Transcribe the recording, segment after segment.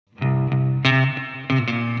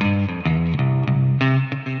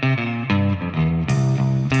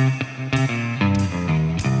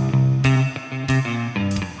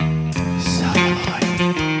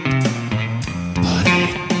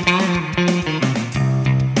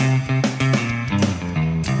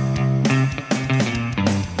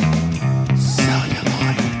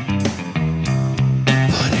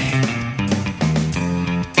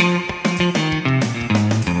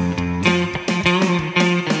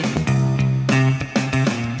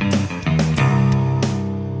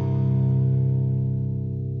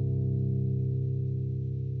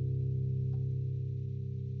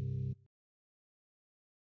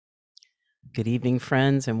Good evening,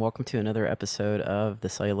 friends, and welcome to another episode of the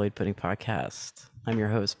Celluloid Pudding Podcast. I'm your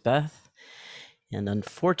host, Beth, and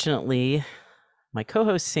unfortunately, my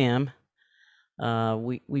co-host Sam,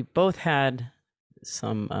 we both had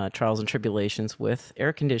some trials and tribulations with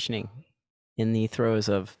air conditioning in the throes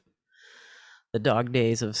of the dog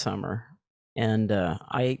days of summer, and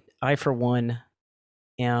I for one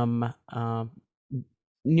am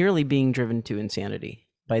nearly being driven to insanity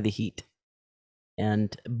by the heat.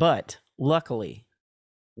 But luckily,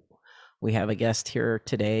 we have a guest here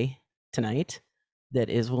tonight, that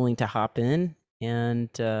is willing to hop in and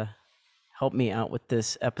help me out with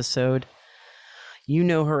this episode. You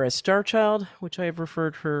know her as Starchild, which I have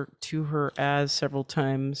referred to her as several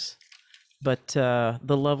times, but the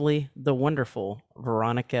lovely, the wonderful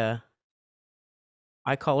Veronica,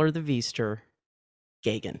 I call her the Vster,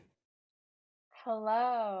 Gagan.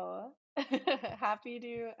 Hello. Happy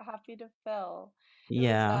to fill. It was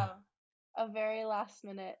Yeah. a very last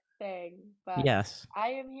minute thing, but Yes. I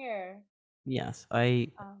am here. Yes. Um,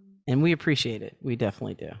 And we appreciate it. We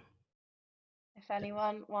definitely do. if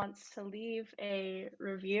anyone wants to leave a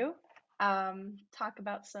review, talk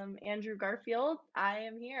about some Andrew Garfield, I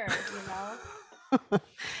am here,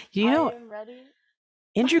 You I know, am ready.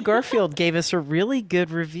 Andrew Garfield gave us a really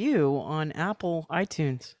good review on Apple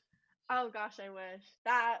iTunes. Oh gosh, I wish.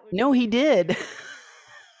 That would No, he be really did. amazing.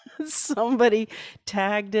 Somebody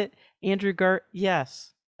tagged it Andrew Gar.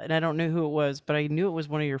 Yes, and I don't know who it was, but I knew it was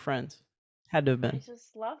one of your friends. Had to have I been.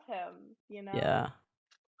 just love him. Yeah.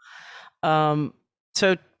 Um.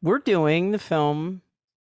 So we're doing the film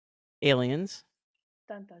Aliens.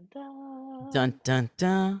 Dun dun Dun dun. dun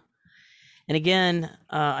dun. And again,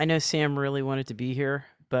 I know Sam really wanted to be here,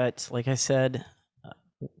 but like I said,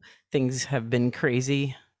 things have been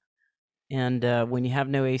crazy. And when you have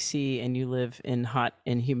no AC and you live in hot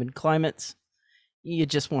and humid climates, you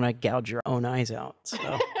just want to gouge your own eyes out.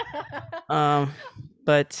 So, um,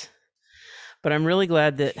 but I'm really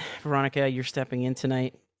glad that Veronica, you're stepping in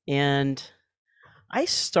tonight. And I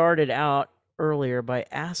started out earlier by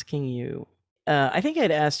asking you. I think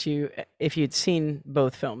I'd asked you if you'd seen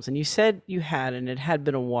both films, and you said you had, and it had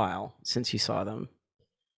been a while since you saw them.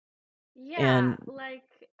 Yeah, And like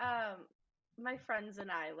my friends and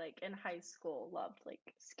I like in high school loved like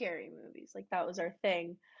scary movies. Like that was our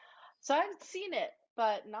thing. So I've seen it,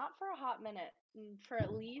 but not for a hot minute. For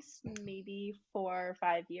at least maybe 4 or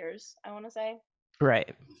 5 years, I want to say. right,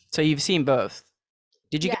 so you've seen both.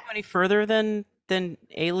 Did you go any Yes. further than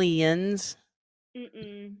Aliens?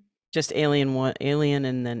 Mm-mm. Just Alien one, Alien,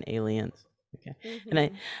 and then Aliens. Okay. And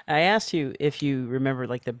Mm-hmm. I asked you if you remember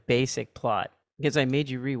like the basic plot because I made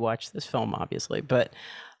you rewatch this film, obviously. But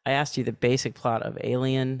I asked you the basic plot of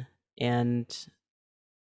Alien, and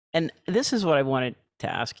this is what I wanted to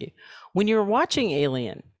ask you: when you were watching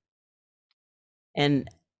Alien, and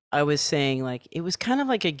I was saying like it was kind of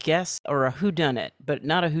like a guess or a whodunit, but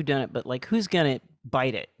not a whodunit, but like who's gonna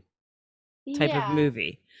bite it type of Yeah.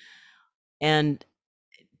 movie. And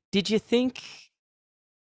did you think,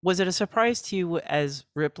 was it a surprise to you as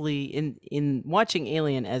Ripley in watching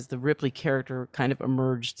Alien, as the Ripley character kind of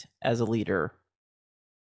emerged as a leader,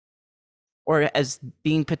 or as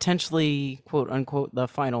being potentially quote unquote the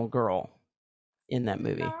final girl in that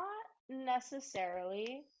movie? Not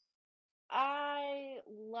necessarily. I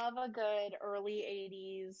love a good early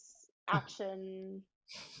 80s action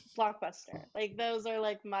blockbuster. Like those are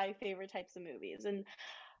like my favorite types of movies. And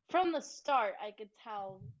from the start, I could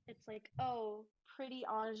tell it's like, oh, pretty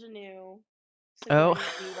ingenue, Oh, Sigourney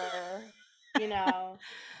Weaver, you know.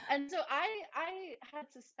 And so I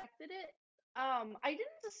had suspected it. I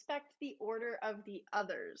didn't suspect the order of the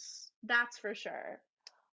others, that's for sure.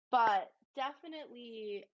 But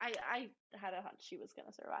definitely, I had a hunch she was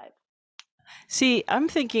gonna survive. see, I'm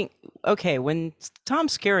thinking, okay, when Tom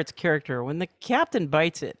Skerritt's character, when the captain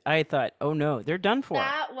bites it, I thought, oh no, they're done for.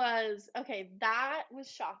 That was okay. That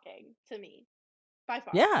was shocking to me by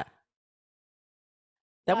far. Yeah,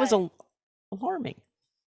 that was But alarming.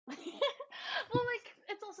 well, like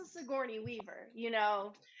it's also Sigourney Weaver.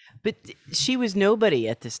 But she was nobody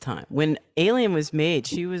at this time. When Alien was made,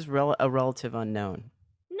 she was a relative unknown.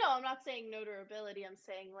 No, I'm not saying no durability. I'm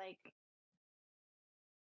saying like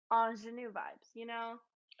ingenue vibes.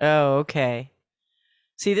 Oh, okay.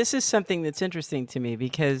 See, this is something that's interesting to me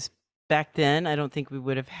because back then, I don't think we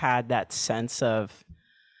would have had that sense of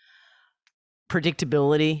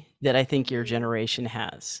predictability that I think your Hmm. generation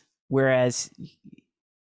has. Whereas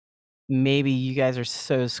maybe you guys are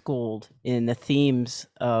so schooled in the themes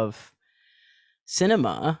of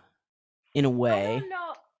cinema in a I way. don't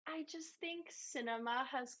know. I just think cinema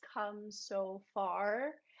has come so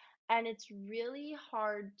far, and it's really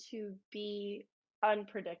hard to be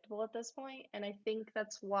unpredictable at this point. And I think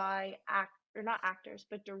that's why or not actors,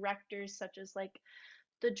 but directors such as like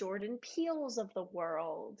the Jordan Peels of the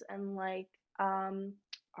world and like um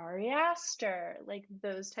Ari Aster, like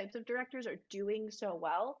those types of directors are doing so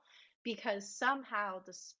well because somehow,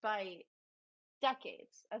 despite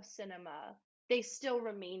decades of cinema, they still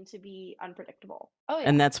remain to be unpredictable. Oh yeah.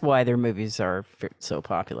 And that's why their movies are so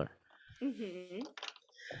popular. Hmm.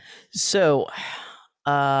 So,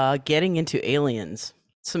 getting into Aliens,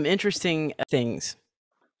 some interesting things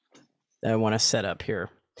that I want to set up here.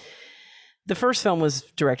 The first film was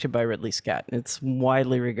directed by Ridley Scott. It's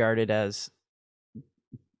widely regarded as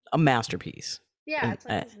a masterpiece. Yeah, And it's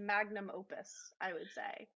like his magnum opus, I would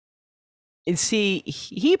say. see,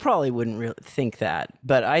 he probably wouldn't really think that,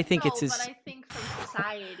 but I think it's No, his. but I think from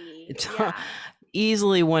society, It's yeah.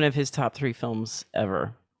 easily one of his top 3 films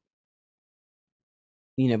ever.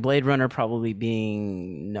 You know, Blade Runner probably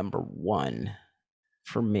being number 1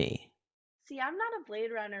 for me. See, I'm not a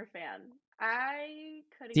Blade Runner fan. I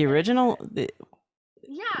couldn't The get into original, it.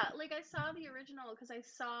 Yeah, like I saw the original because I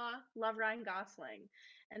saw Love Ryan Gosling,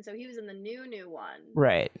 and so he was in the new one.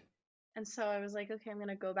 right? And so I was like, okay, I'm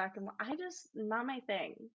gonna go back and I just not my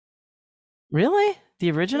thing. Really,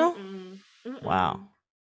 the original? Mm-mm. Mm-mm. Wow.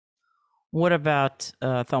 What about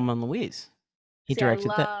Thelma and Louise? He See, I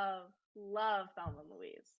directed that. love Thelma and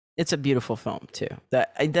Louise. It's a beautiful film too.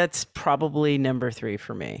 That's probably number 3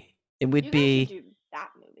 for me. It would You guys be. should do that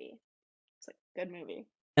movie. It's a good movie.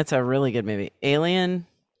 That's a really good movie. Alien,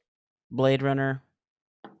 Blade Runner,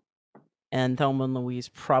 and Thelma and Louise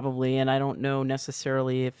probably. And I don't know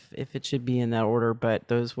necessarily if it should be in that order, but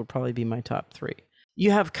those would probably be my top 3.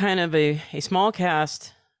 You have kind of a small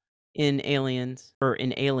cast in Aliens or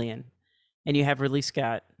in Alien, and you have Ridley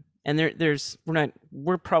Scott. And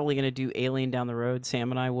we're probably going to do Alien down the road.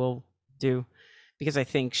 Sam and I will do, because I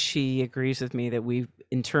think she agrees with me that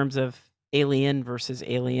in terms of Alien versus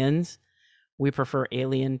Aliens, we prefer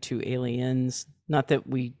Alien to Aliens. Not that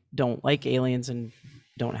we don't like Aliens and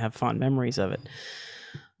don't have fond memories of it,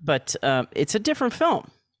 but it's a different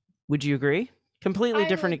film. Would you agree? Completely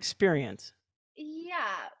different experience.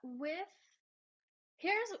 Yeah,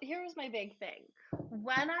 here's my big thing.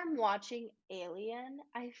 When I'm watching Alien,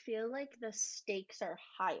 I feel like the stakes are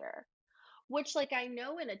higher. Which, like, I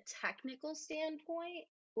know in a technical standpoint,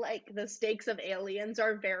 like the stakes of Aliens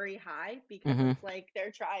are very high because it's like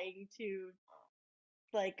they're trying to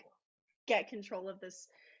like get control of this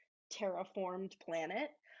terraformed planet.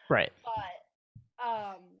 Right.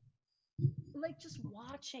 But like just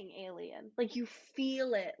watching Alien, like you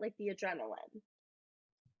feel it, like the adrenaline.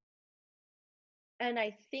 And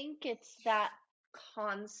I think it's that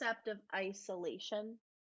concept of isolation.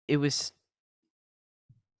 It was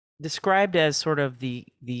described as sort of the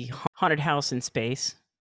haunted house in space.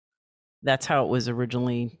 That's how it was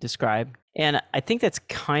originally described. And I think that's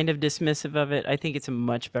kind of dismissive of it. I think it's a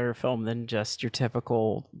much better film than just your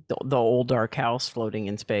typical the old dark house floating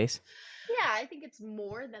in space. Yeah, I think it's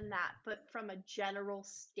more than that, but from a general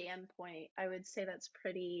standpoint, I would say that's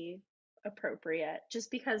pretty appropriate.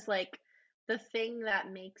 Just because like the thing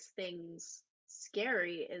that makes things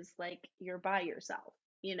scary is like you're by yourself,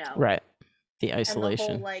 you know? Right. The And the isolation.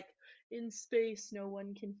 whole like in space no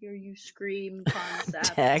one can hear you scream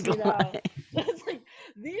concept. Tagline. That's like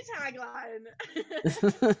the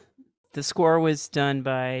tagline. The score was done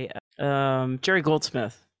by Jerry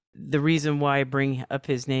Goldsmith. The reason why I bring up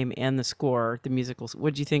his name and the score, the musical,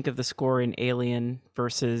 what do you think of the score in Alien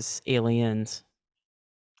versus Aliens?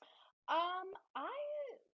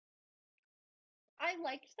 I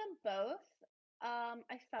liked them both.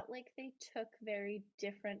 I felt like they took very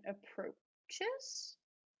different approaches.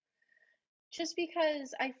 Just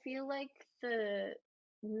because I feel like the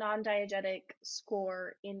non-diegetic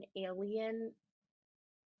score in Alien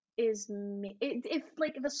is if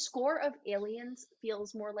like the score of Aliens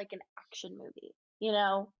feels more like an action movie, you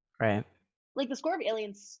know? Right. Like the score of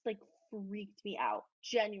Aliens like freaked me out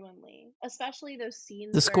genuinely, especially those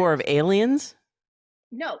scenes. The score of Aliens?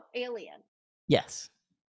 No, Alien. Yes.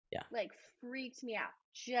 Yeah. Like freaked me out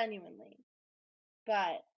genuinely.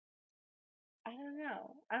 But I don't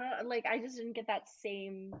know. I just didn't get that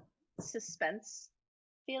same suspense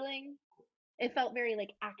feeling. It felt very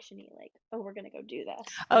like actiony, like, oh, we're gonna go do this.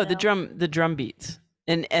 Oh, the drum beats.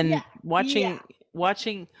 And yeah. watching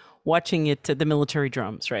it to the military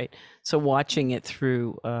drums, right? So watching it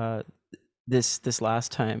through this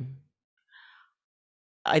last time,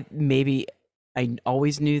 I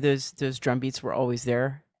always knew those drum beats were always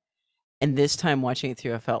there. And this time watching it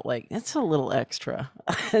through, I felt like that's a little extra,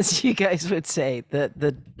 as you guys would say,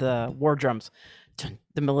 the war drums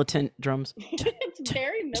the militant drums. It's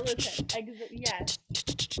very militant. Yes.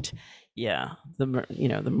 Yeah, the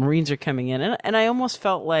Marines are coming in, and I almost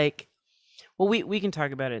felt like, well, we can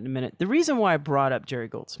talk about it in a minute. The reason why I brought up Jerry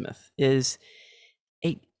Goldsmith is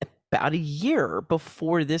about a year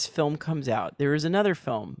before this film comes out, there is another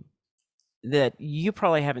film that you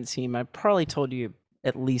probably haven't seen. I probably told you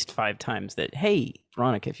at least 5 times that, hey,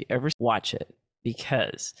 Veronica, if you ever watch it,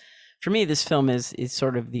 because for me, this film is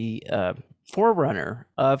sort of the forerunner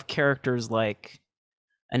of characters like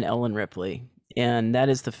an Ellen Ripley, and that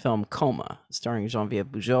is the film Coma, starring Geneviève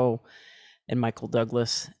Bujold and Michael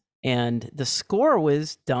Douglas. And the score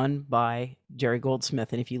was done by Jerry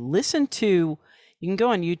Goldsmith. And if you listen to, you can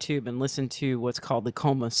go on YouTube and listen to what's called the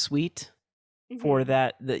Coma Suite for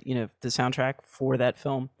that, the soundtrack for that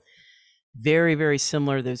film. Very, very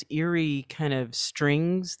similar. Those eerie kind of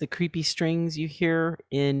strings, the creepy strings you hear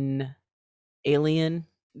in Alien,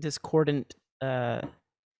 discordant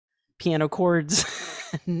piano chords.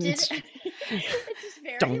 It's just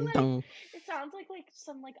very dun, like dun. it sounds like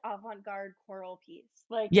some like avant-garde choral piece.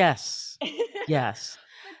 Like Yes. But Yes.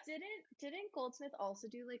 didn't Goldsmith also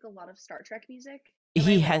do like a lot of Star Trek music? Am I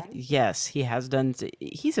He has, wrong? yes, he has done.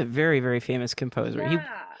 He's a very, very famous composer.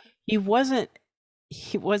 Yeah. He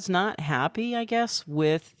was not happy, I guess,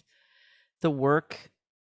 with the work.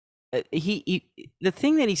 The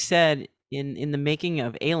thing that he said in the making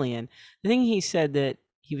of Alien, the thing he said that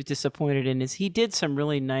he was disappointed in is he did some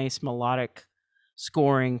really nice melodic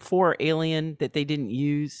scoring for Alien that they didn't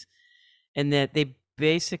use, and that they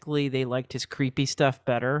liked his creepy stuff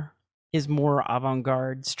better, his more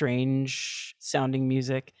avant-garde, strange sounding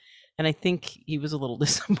music. And I think he was a little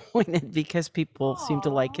disappointed because people seem to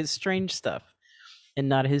like his strange stuff and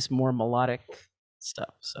not his more melodic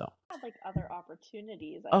stuff. So Had like other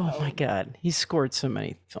opportunities, I oh hope. my god, he scored so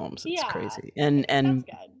many films. It's crazy. Okay, And that's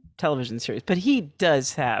good. television series. But he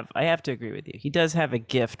does have, I have to agree with you, he does have a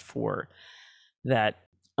gift for that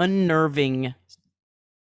unnerving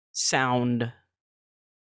sound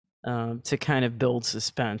to kind of build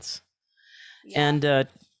suspense. Yeah. And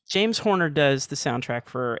James Horner does the soundtrack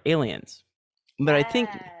for Aliens. But I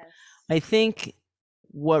think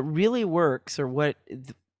what really works, or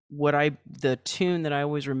the tune that I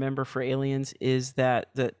always remember for Aliens is that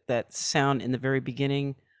sound in the very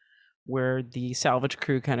beginning where the salvage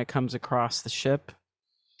crew kind of comes across the ship.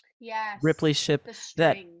 Yes. Ripley's ship. The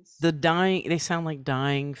strings. They sound like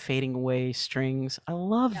dying, fading away strings. I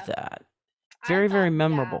love that. Very, very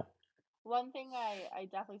memorable. Yeah. One thing I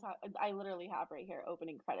definitely thought, I literally have right here,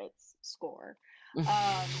 opening credits score.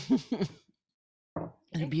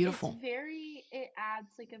 They're beautiful. It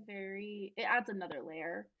adds another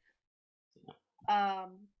layer.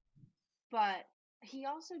 But he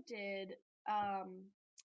also did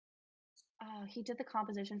he did the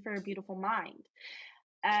composition for A Beautiful Mind,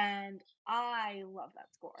 and I love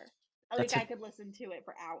that score. Like I could listen to it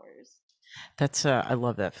for hours. That's I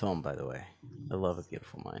love that film, by the way. I love A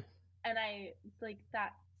Beautiful Mind. And I like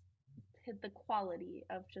that, the quality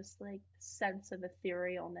of just like sense of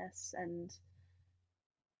etherealness and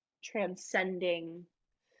transcending.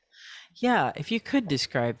 Yeah, if you could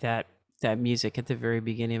describe that music at the very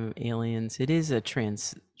beginning of Aliens, it is a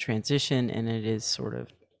transition, and it is sort of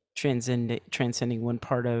transcending one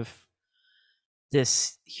part of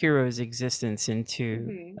this hero's existence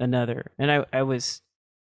into another. And I was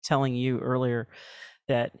telling you earlier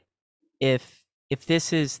that if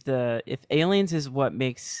Aliens is what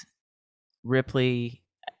makes Ripley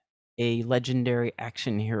a legendary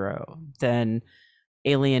action hero, then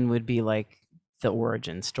Alien would be like the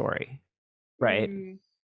origin story, right?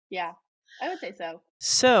 Yeah, I would say so.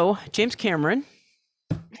 So James Cameron,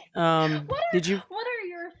 what are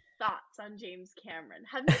your thoughts on James Cameron?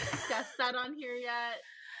 Have you discussed that on here yet?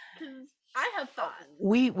 Because I have thoughts.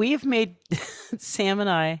 We have made Sam and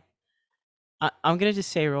I'm gonna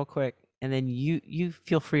just say real quick, and then you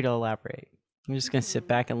feel free to elaborate. I'm just gonna sit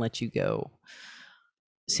back and let you go.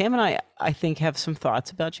 Sam and I think, have some thoughts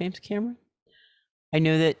about James Cameron. I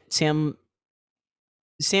know that Sam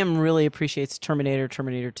really appreciates Terminator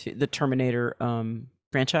 2, the Terminator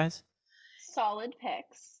franchise. Solid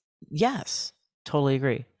picks. Yes, totally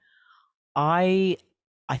agree. I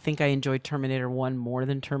think I enjoyed Terminator 1 more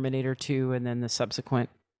than Terminator 2, and then the subsequent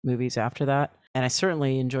movies after that. And I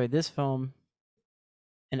certainly enjoyed this film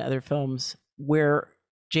and other films. Where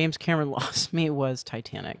James Cameron lost me was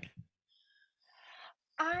Titanic.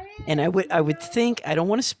 I would think, I don't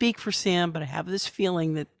want to speak for Sam, but I have this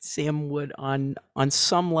feeling that Sam would on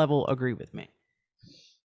some level agree with me.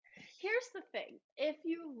 Here's the thing. If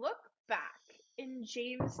you look back in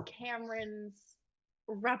James Cameron's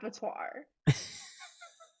repertoire,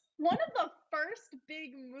 One of the first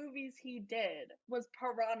big movies he did was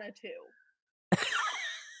Piranha 2.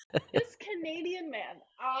 This Canadian man,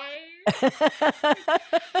 I just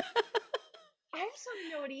don't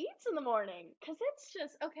even know what he eats in the morning because it's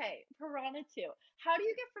just okay. Piranha 2. How do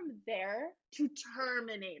you get from there to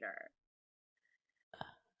Terminator?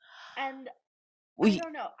 And I we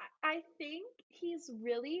don't know. I think he's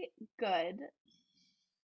really good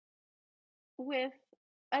with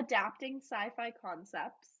adapting sci-fi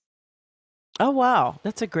concepts, Oh wow,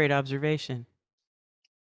 that's a great observation.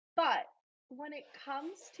 but when it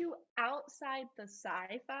comes to outside the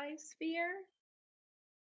sci-fi sphere,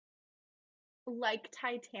 like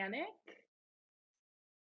Titanic,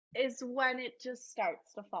 is when it just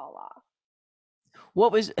starts to fall off.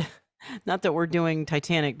 What was not that we're doing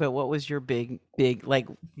Titanic, but what was your big like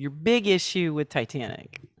your big issue with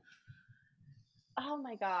Titanic? Oh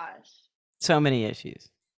my gosh. So many issues.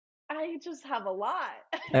 I just have a lot.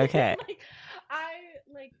 Okay. Like I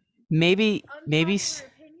like Maybe unpopular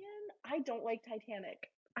opinion, I don't like Titanic.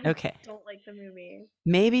 I okay. don't like the movie.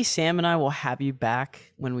 Maybe Sam and I will have you back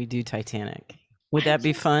when we do Titanic. Would I that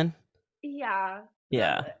be just fun? yeah,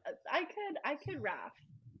 Yeah. I could raft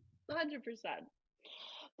 100%.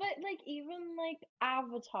 But like even like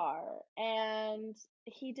Avatar and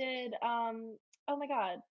he did oh my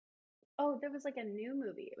god. Oh, there was like a new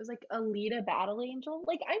movie. It was like Alita Battle Angel.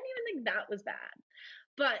 Like I didn't even think that was bad.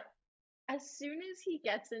 But as soon as he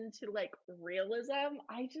gets into like realism,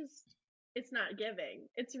 it's not giving.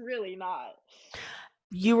 It's really not.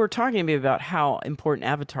 You were talking to me about how important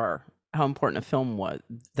how important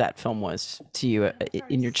that film was to you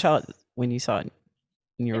in your child Avatar's when you saw it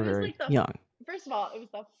when you it were was very like the young. first of all, it was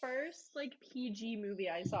the first like PG movie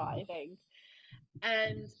I saw, I think.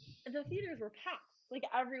 And the theaters were packed. Like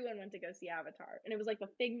everyone went to go see Avatar, and it was like the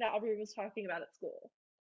thing that everyone was talking about at school.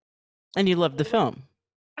 And you loved And the it was film.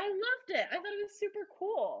 I loved it. I thought it was super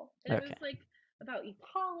cool. And it was Okay. like about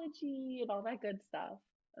ecology and all that good stuff.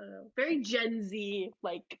 I don't know. Very Gen Z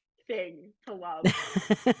like thing to love,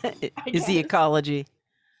 I Is the guess. ecology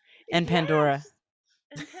and Pandora.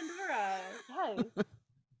 Yes. And Pandora. Yes.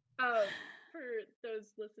 Um, for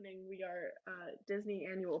those listening, we are Disney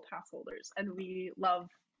annual pass holders and we love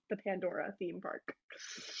the Pandora theme park.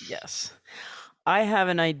 Yes. I have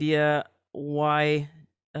an idea why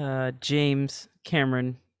James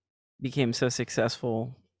Cameron became so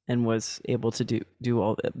successful and was able to do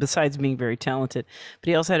all that, besides being very talented. But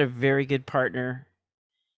he also had a very good partner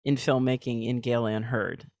in filmmaking in Gale and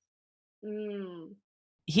Hurd. Mm.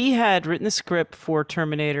 He had written the script for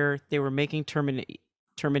Terminator. They were making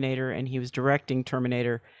Terminator, and he was directing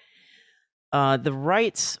Terminator. The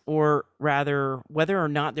rights, or rather, whether or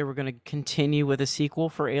not they were going to continue with a sequel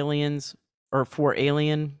for Aliens or for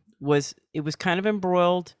Alien, was kind of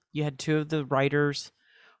embroiled. You had two of the writers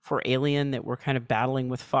for Alien that were kind of battling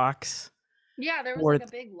with Fox. Yeah, there was Or like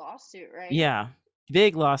a big lawsuit, right? yeah,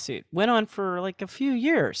 big lawsuit went on for like a few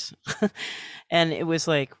years, and it was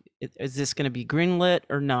like, is this going to be greenlit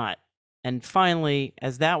or not? And finally,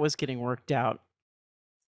 as that was getting worked out,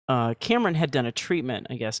 Cameron had done a treatment,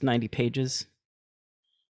 I guess 90 pages,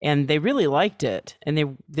 and they really liked it,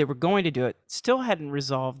 and they were going to do it. Still hadn't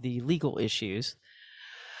resolved the legal issues,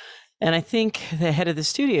 and I think the head of the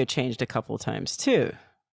studio changed a couple of times too,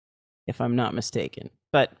 if I'm not mistaken.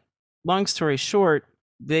 But long story short,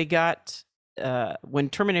 they got when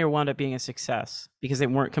Terminator wound up being a success because they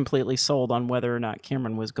weren't completely sold on whether or not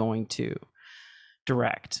Cameron was going to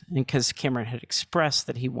direct, and because Cameron had expressed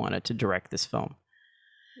that he wanted to direct this film.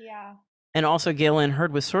 Yeah. And also Galen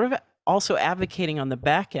Hurd was sort of also advocating on the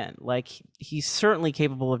back end, like he's certainly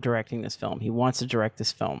capable of directing this film. He wants to direct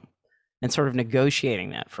this film, and sort of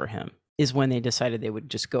negotiating that for him is when they decided they would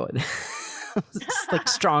just go. It's like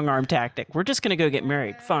strong arm tactic. We're just going to go get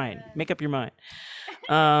married. Fine, make up your mind.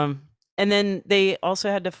 And then they also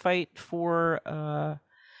had to fight for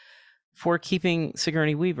keeping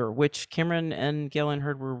Sigourney Weaver, which Cameron and Galen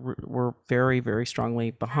Hurd were very, very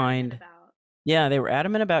strongly behind. Yeah, they were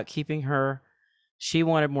adamant about keeping her. She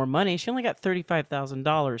wanted more money. She only got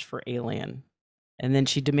 $35,000 for Alien, and then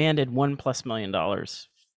she demanded $1+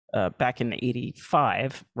 million back in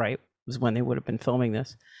 '85. Right, was when they would have been filming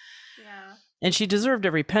this. Yeah. And she deserved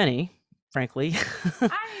every penny, frankly.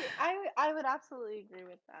 I would absolutely agree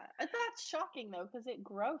with that. That's shocking though, because it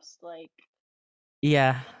grossed like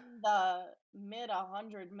Yeah. in the mid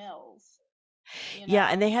 100 mils. Yeah,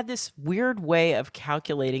 and they had this weird way of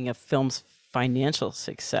calculating a film's financial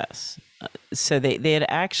success. So they had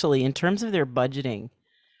actually, in terms of their budgeting,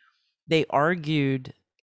 they argued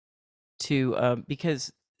to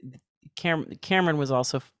because Cameron was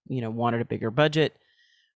also wanted a bigger budget.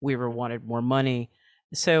 Weaver wanted more money,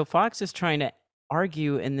 So Fox is trying to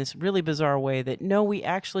argue in this really bizarre way that no, we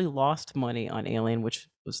actually lost money on Alien, which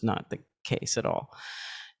was not the case at all.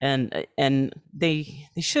 And they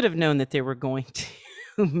should have known that they were going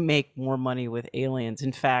to make more money with Aliens.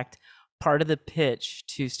 In fact, part of the pitch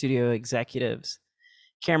to studio executives,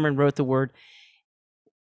 Cameron wrote the word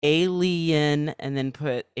alien and then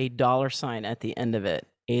put a $sign at the end of it,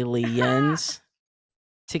 aliens,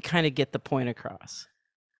 to kind of get the point across.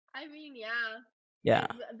 I mean, yeah. Yeah.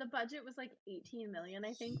 The budget was like 18 million,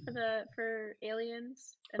 I think, for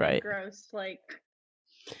Aliens, and Right. it grossed like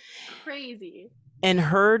crazy. And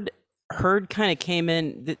Hurd kind of came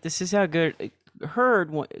in. This is how good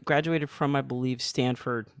Hurd graduated from, I believe,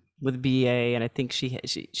 Stanford with a BA, and I think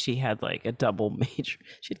she had like a double major.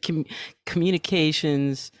 She had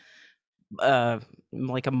communications,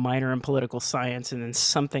 like a minor in political science, and then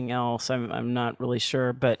something else. I'm not really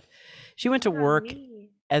sure, but she went to work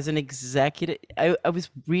as an executive. I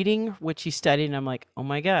was reading what she studied, and I'm like, oh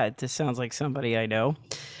my God, this sounds like somebody I know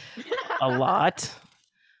a lot,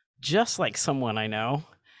 just like someone I know.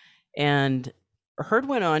 And Hurd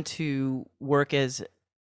went on to work as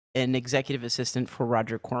an executive assistant for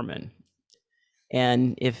Roger Corman.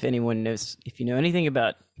 And if anyone knows, if you know anything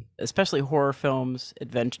about, especially horror films,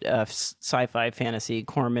 adventure, sci-fi, fantasy,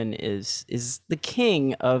 Corman is the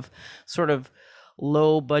king of sort of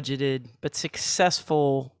low-budgeted but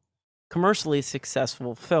successful, commercially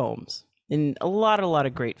successful films. And a lot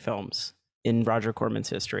of great films in Roger Corman's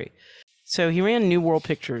history. So he ran New World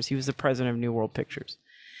Pictures. He was the president of New World Pictures.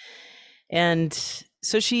 And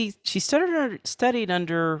so she studied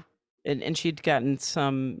under, and she'd gotten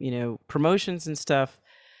some, promotions and stuff.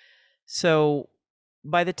 So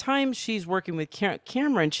by the time she's working with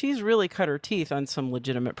Cameron, she's really cut her teeth on some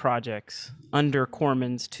legitimate projects under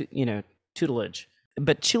Corman's, tutelage.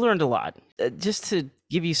 But she learned a lot. Just to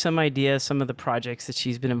give you some idea, some of the projects that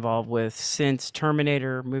she's been involved with since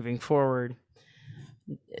Terminator moving forward.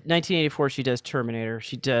 1984, she does Terminator.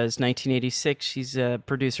 She does 1986. She's a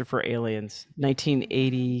producer for Aliens.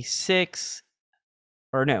 1986,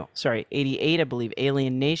 or no, sorry, 88, I believe,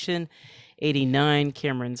 Alien Nation. 89,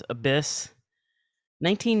 Cameron's Abyss.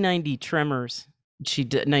 1990, Tremors. She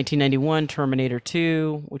did 1991, Terminator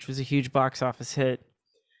 2, which was a huge box office hit.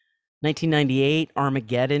 1998,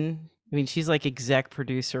 Armageddon. I mean, she's like exec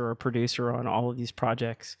producer or producer on all of these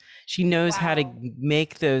projects. She knows how to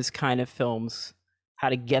make those kind of films, how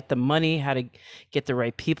to get the money, how to get the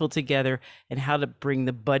right people together, and how to bring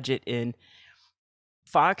the budget in.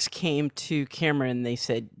 Fox came to Cameron and they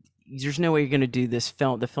said, there's no way you're going to do this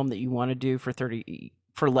film, the film that you want to do for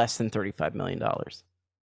less than $35 million.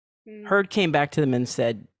 Hurd came back to them and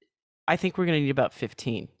said, I think we're going to need about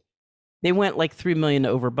 15. They went like 3 million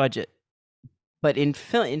over budget. But in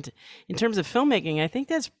terms of filmmaking, I think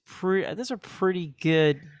that's a pretty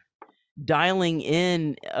good dialing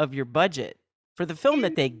in of your budget for the film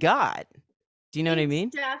that they got. Do you know what I mean?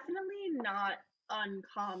 Definitely not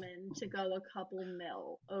uncommon to go a couple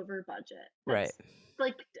mil over budget. Right.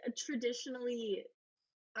 Like traditionally,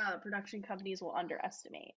 production companies will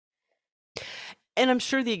underestimate. And I'm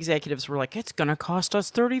sure the executives were like, it's going to cost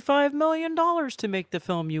us $35 million to make the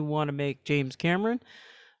film you want to make, James Cameron.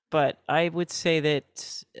 But I would say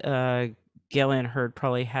that Gale and Hurd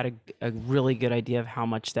probably had a really good idea of how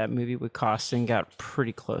much that movie would cost and got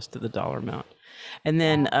pretty close to the dollar amount. And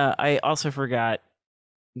then I also forgot,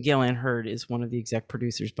 Gale and Hurd is one of the exec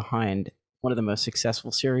producers behind one of the most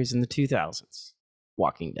successful series in the 2000s,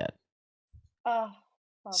 Walking Dead.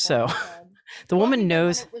 So the woman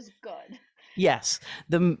knows it was good. Yes,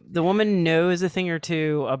 the woman knows a thing or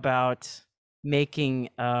two about making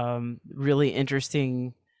really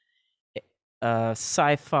interesting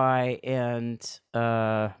sci-fi and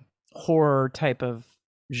horror type of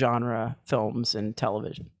genre films and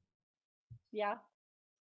television. Yeah.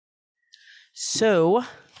 So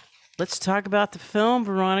let's talk about the film,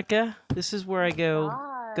 Veronica. This is where I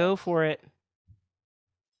go for it.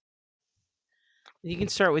 You can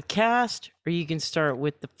start with cast, or you can start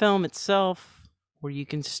with the film itself, or you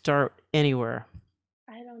can start anywhere.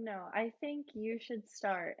 I don't know. I think you should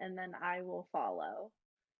start, and then I will follow.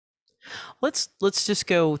 Let's just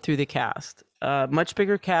go through the cast. Much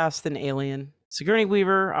bigger cast than Alien. Sigourney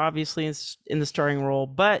Weaver, obviously, is in the starring role,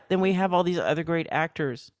 but then we have all these other great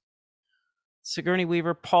actors. Sigourney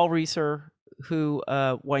Weaver, Paul Reiser, who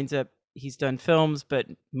winds up, he's done films, but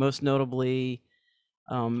most notably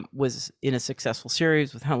was in a successful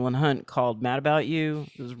series with Helen Hunt called Mad About You.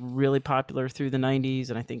 It was really popular through the 90s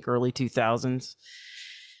and I think early 2000s.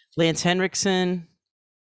 Lance Henriksen,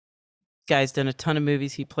 guy's done a ton of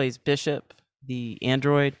movies. He plays Bishop, the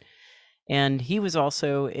android. And he was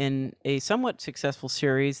also in a somewhat successful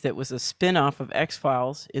series that was a spin-off of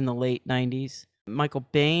X-Files in the late 90s. Michael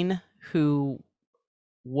Biehn, who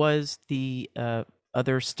was the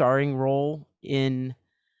other starring role in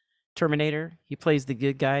Terminator. He plays the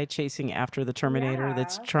good guy chasing after the Terminator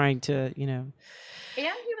that's Yeah. trying to, And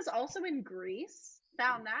he was also in Grease.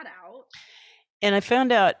 Found that out. And I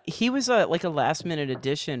found out he was like a last minute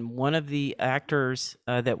addition. One of the actors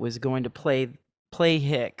that was going to play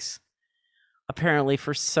Hicks apparently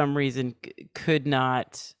for some reason could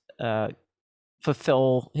not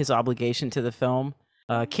fulfill his obligation to the film.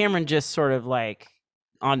 Cameron just sort of like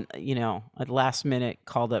on at last minute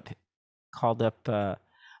called up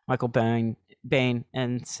Michael Biehn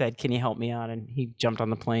and said, "Can you help me out?" And he jumped on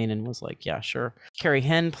the plane and was like, "Yeah, sure." Carrie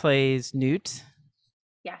Henn plays Newt.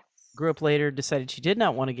 Yes. Grew up later, decided she did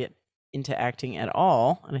not want to get into acting at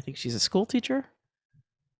all, and I think she's a school teacher.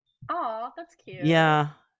 Oh, that's cute. Yeah.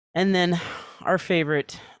 And then our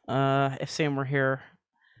favorite, if Sam were here,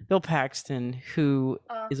 Bill Paxton, who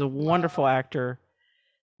is a wonderful actor,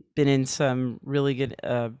 been in some really good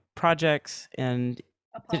projects, and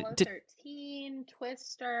Apollo 13,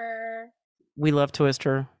 Twister. We love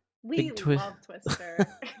Twister. We love Twister.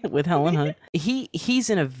 With Helen Hunt. He's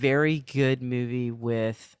in a very good movie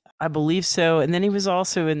with, I believe so, and then he was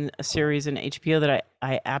also in a series in HBO that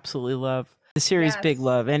I absolutely love. The series Big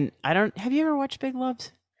Love. And have you ever watched Big Love?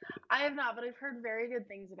 I have not, but I've heard very good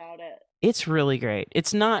things about it. It's really great.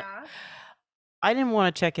 It's not, I didn't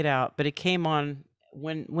want to check it out, but it came on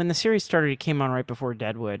when the series started. It came on right before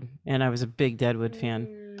Deadwood, and I was a big Deadwood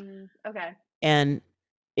fan. Okay. And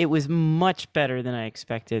it was much better than I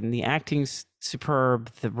expected, and the acting's superb,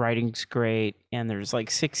 the writing's great, and there's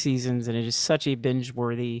like 6 seasons, and it is such a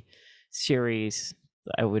binge-worthy series.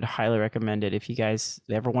 I would highly recommend it if you guys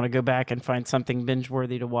ever want to go back and find something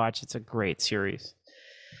binge-worthy to watch. It's a great series.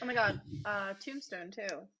 Oh my god, Tombstone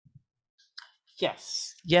too.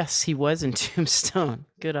 Yes, he was in Tombstone.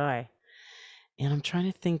 Good eye. And I'm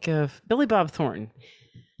trying to think of Billy Bob Thornton.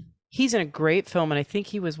 He's in a great film, and I think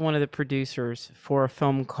he was one of the producers for a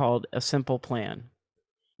film called A Simple Plan.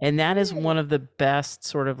 And that is one of the best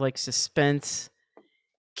sort of like suspense,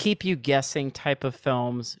 keep you guessing type of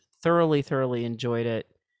films. Thoroughly enjoyed it.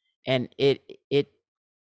 And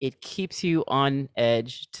it keeps you on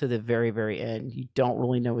edge to the very, very end. You don't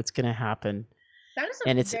really know what's going to happen. That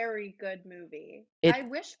is a very good movie. I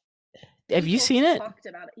wish have you seen it? Talked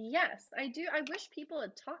about it. Yes, I do. I wish people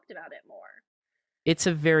had talked about it more. It's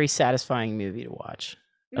a very satisfying movie to watch.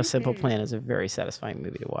 A Simple Plan is a very satisfying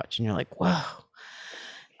movie to watch, and you're like, wow.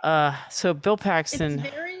 So Bill Paxton.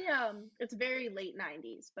 It's very late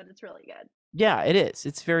 90s, but it's really good. Yeah, it is.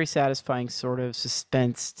 It's very satisfying, sort of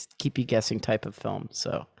suspense, keep you guessing type of film.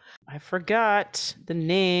 So I forgot the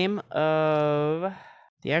name of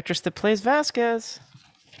the actress that plays Vasquez.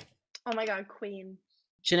 Oh my god, Queen.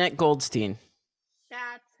 Jeanette Goldstein.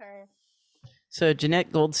 That's her. So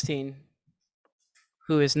Jeanette Goldstein,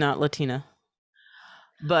 who is not Latina,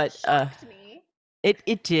 but shocked me.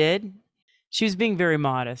 It did. She was being very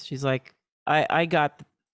modest. She's like, I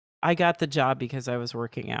got the job because I was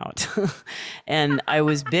working out, and I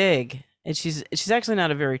was big. And she's actually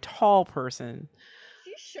not a very tall person.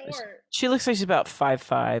 She's short. She looks like she's about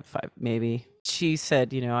 5'5", maybe. She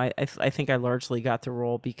said, I think I largely got the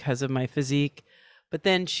role because of my physique, but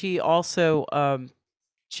then she also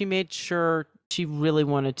she made sure she really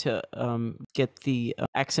wanted to get the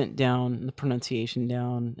accent down, the pronunciation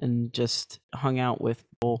down, and just hung out with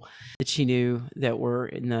people that she knew that were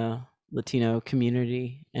in the Latino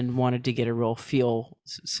community and wanted to get a real feel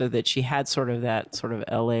so that she had sort of that sort of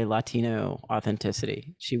LA Latino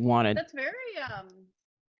authenticity. She wanted. That's very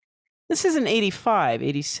This is in 85,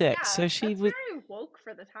 86. Yeah, so she was very woke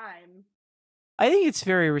for the time. I think it's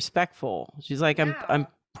very respectful. She's like, I'm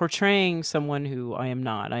portraying someone who I am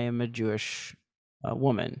not. I am a Jewish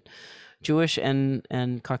woman, Jewish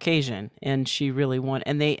and Caucasian, and she really wanted.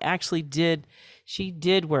 And they actually did. She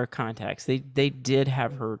did wear contacts. They did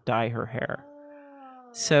have her dye her hair.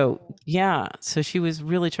 So yeah, so she was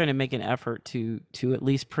really trying to make an effort to at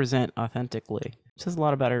least present authentically. It says a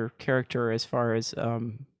lot about her character as far as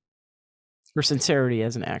her sincerity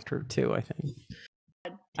as an actor too, I think.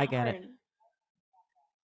 I get it.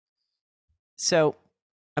 So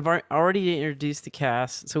I've already introduced the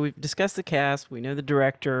cast. So we've discussed the cast. We know the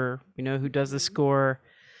director. We know who does the score.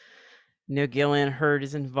 We know Gale and Hurd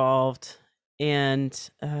is involved. And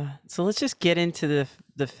so let's just get into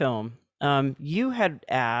the film. You had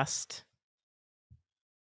asked,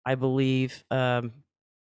 I believe,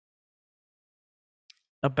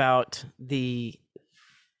 about the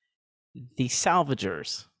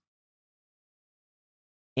salvagers.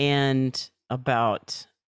 and about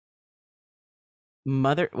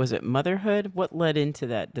motherhood? What led into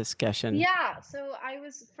that discussion? Yeah, so I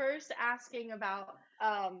was first asking about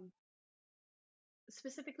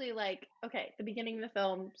specifically like, okay, the beginning of the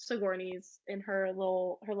film, Sigourney's in her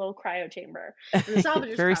little cryo chamber, and the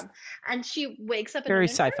salvagers very come, and she wakes up in very an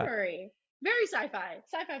sci-fi. infirmary. Very sci-fi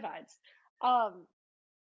vibes. Um,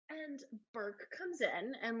 and Burke comes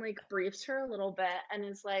in and like briefs her a little bit and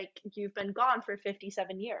is like, "You've been gone for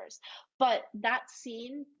 57 years," but that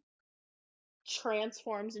scene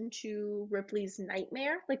transforms into Ripley's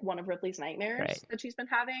nightmare, like one of Ripley's nightmares Right. that she's been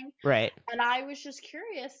having. Right. And I was just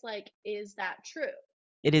curious, like, is that true?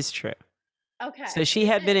 It is true. So Okay, she it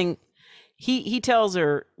had been is. in, he tells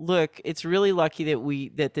her, "Look, it's really lucky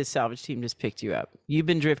that this salvage team just picked you up. You've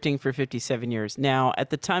been drifting for 57 years. Now,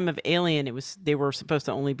 at the time of Alien, they were supposed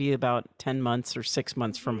to only be about 10 months or 6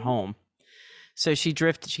 months from Hmm. home. So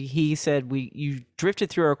he said, you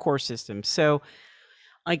drifted through our core system." So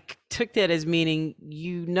I took that as meaning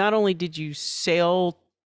you not only did you sail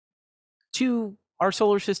to our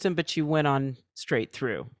solar system, but you went on straight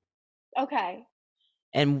through. Okay.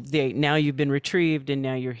 And now you've been retrieved and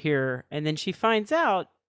now you're here. And then she finds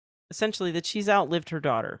out essentially that she's outlived her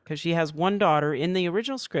daughter, because she has one daughter in the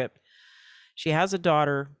original script. She has a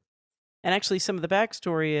daughter. And actually, some of the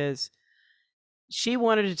backstory is she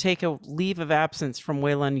wanted to take a leave of absence from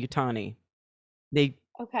Weyland Yutani. They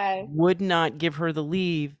Okay. would not give her the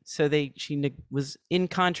leave, so she was in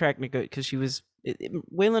contract because she was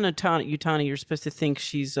Weyland Yutani. You're supposed to think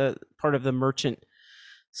she's a part of the merchant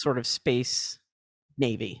sort of space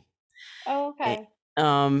navy. Oh, okay.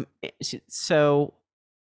 So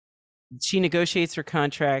she negotiates her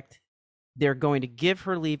contract. They're going to give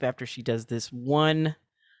her leave after she does this one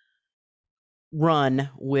run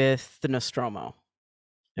with the Nostromo.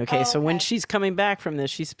 Okay, Oh, so when okay. she's coming back from this,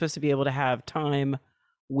 she's supposed to be able to have time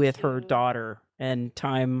with her To daughter and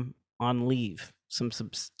time on leave, some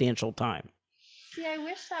substantial time. see, I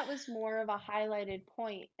wish that was more of a highlighted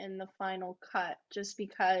point in the final cut, just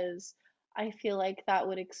because I feel like that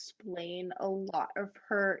would explain a lot of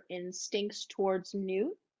her instincts towards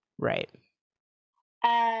Newt. Right.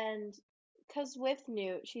 And because with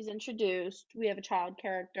Newt, she's introduced, we have a child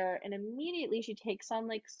character, and immediately she takes on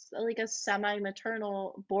like a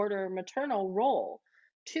semi-maternal, border maternal role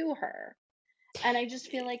to her. And I just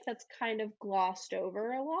feel like that's kind of glossed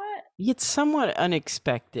over a lot. It's somewhat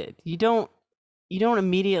unexpected. You don't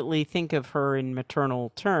immediately think of her in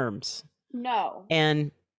maternal terms. No.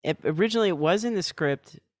 And originally it was in the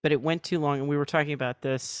script, but it went too long, and we were talking about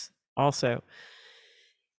this also.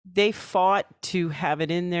 They fought to have it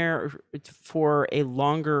in there for a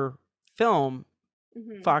longer film.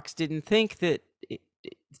 Hmm. Fox didn't think that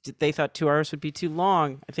they thought 2 hours would be too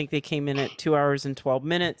long. I think they came in at 2 hours and 12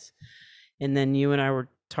 minutes. And then you and I were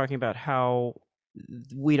talking about how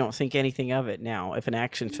we don't think anything of it now if an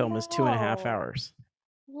action film is 2.5 No. hours.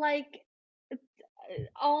 Like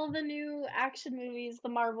all the new action movies, the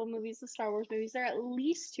Marvel movies, the Star Wars movies, they're at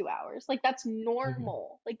least 2 hours. Like that's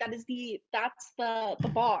normal. Like that's the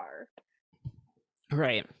bar.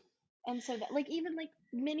 Right. And so that like even like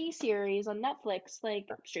mini series on Netflix, like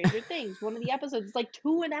Stranger Things, one of the episodes is like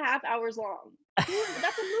 2.5 hours long.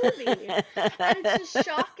 That's a movie. And it's just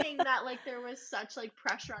shocking that like there was such like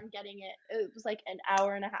pressure on getting it. It was like an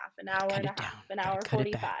hour and a half, an hour Cut and a it down. half, an Gotta hour cut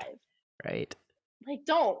it back. 45. Right. Like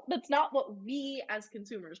don't. That's not what we as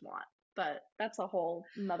consumers want. But that's a whole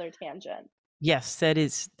another tangent. Yes, that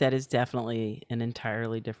is definitely an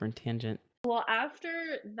entirely different tangent. Well, after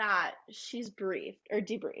that, she's briefed or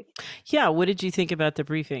debriefed. Yeah, what did you think about the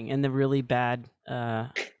briefing and the really bad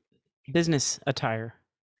business attire?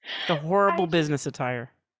 The horrible business attire.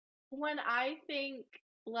 When I think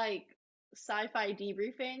like sci-fi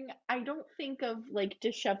debriefing, I don't think of like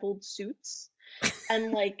disheveled suits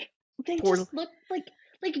and like they Poor just look like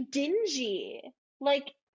dingy. Like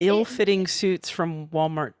it ill-fitting suits from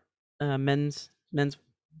Walmart men's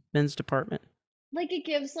department. like it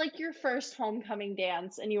gives like your first homecoming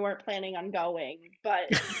dance and you weren't planning on going, but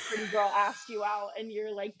the pretty girl asked you out and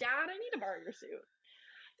you're like, "Dad, I need to borrow your suit."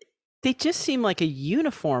 They just seem like a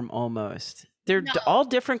uniform almost. They're No. all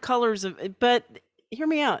different colors but hear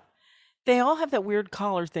me out. They all have that weird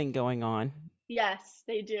collar thing going on, Yes,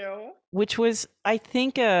 they do. which was, I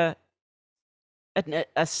think, a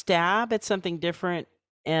stab at something different.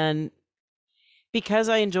 And because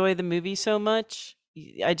I enjoy the movie so much,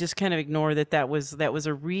 I just kind of ignore that was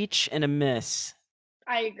a reach and a miss.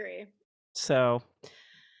 I agree. So,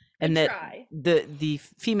 and Good that try. the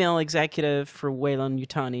female executive for Weyland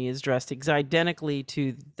Yutani is dressed identically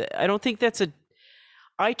to I don't think that's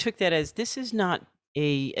I took that as this is not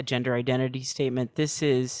a gender identity statement. This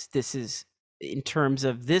is in terms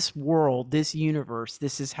of this world, this universe,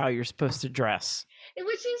 this is how you're supposed to dress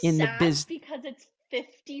Which is in the sad biz. because it's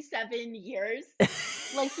 57 years.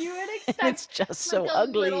 Like you would And it's expect just like so a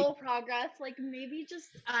ugly. little progress, like maybe just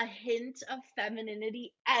a hint of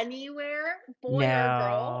femininity anywhere, boy or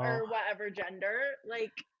girl No, or whatever gender.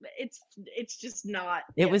 Like it's just not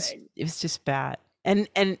it was giving. just bad. And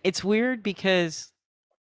it's weird because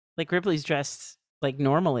like Ripley's dressed like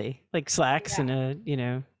normally, like slacks Yeah. and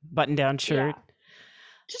a, button down shirt. Yeah.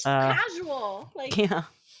 Just Uh casual. Like yeah.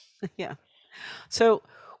 Yeah. So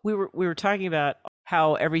we were talking about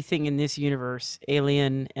how everything in this universe,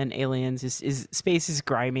 Alien and Aliens, is space is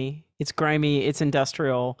grimy. It's grimy. It's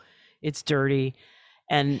industrial. It's dirty,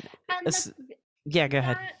 and and that's yeah. Go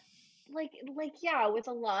ahead. that like yeah, with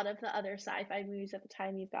a lot of the other sci-fi movies at the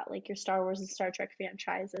time, you've got like your Star Wars and Star Trek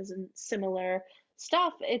franchises and similar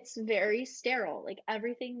stuff. It's very sterile. Like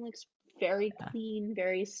everything looks very clean,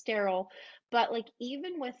 very sterile. But like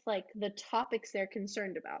even with like the topics they're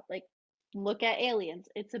concerned about, like look at Aliens.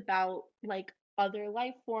 It's about like other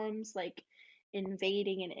life forms like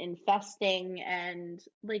invading and infesting and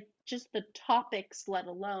like just the topics, let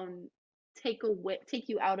alone take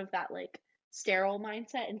you out of that like sterile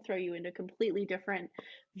mindset and throw you into a completely different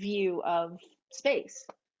view of space.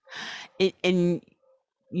 And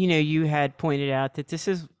you had pointed out that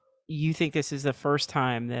you think this is the first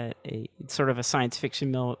time that sort of a science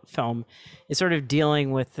fiction film is sort of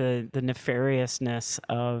dealing with the nefariousness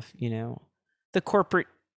of the corporate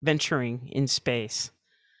venturing in space.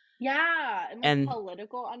 Yeah, and like And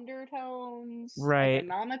political undertones, right.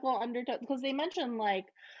 economical undertones, because they mentioned like,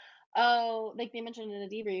 oh, like they mentioned in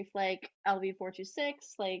the debrief, like LV-426,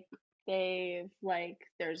 like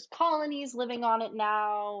there's colonies living on it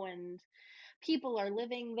now, and people are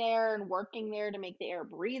living there and working there to make the air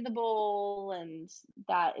breathable, and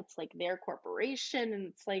that it's like their corporation, and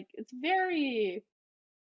it's like it's very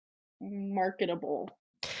marketable.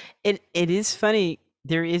 It is funny.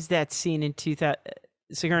 There is that scene in 2000.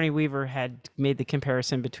 Sigourney Weaver had made the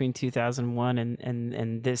comparison between 2001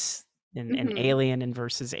 and this and Hmm. Alien and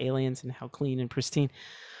versus Aliens and how clean and pristine.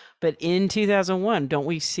 But in 2001, don't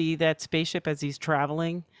we see that spaceship as he's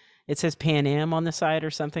traveling? It says Pan Am on the side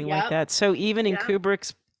or something like Yep. that. So even in Yep.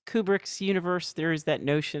 Kubrick's universe, there is that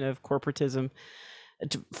notion of corporatism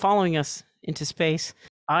following us into space.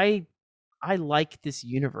 I like this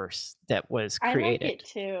universe that was I like created. it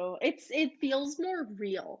too. It feels more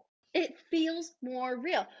real. It feels more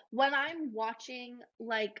real. When I'm watching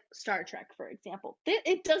like Star Trek, for example,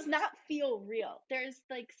 it does not feel real. There's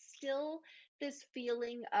like still this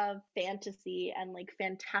feeling of fantasy and like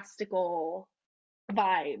fantastical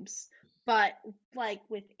vibes. But like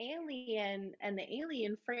with Alien and the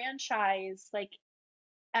Alien franchise, like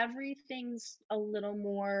everything's a little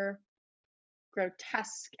more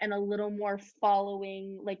grotesque and a little more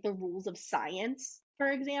following like the rules of science, for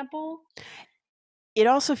example. It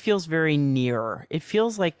also feels very near. It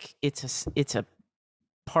feels like it's a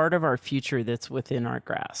part of our future that's within our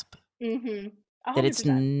grasp. Mm-hmm. That it's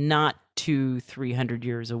 100%. not 300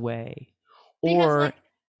 years away, Because or like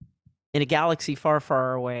in a galaxy far,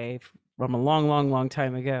 far away from a long, long, long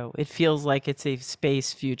time ago. It feels like it's a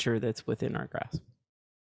space future that's within our grasp.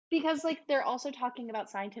 they're also talking about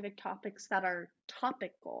scientific topics that are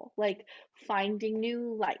topical, like finding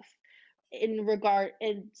new life in regard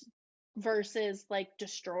in versus like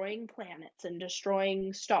destroying planets and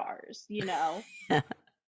destroying stars, you know.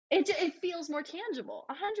 It feels more tangible,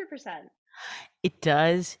 100%. It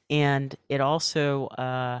does, and it also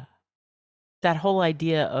that whole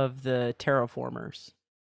idea of the terraformers.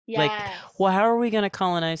 Like, Yes. well, how are we going to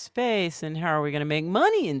colonize space and how are we going to make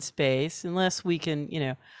money in space unless we can,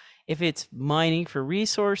 if it's mining for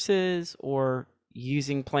resources or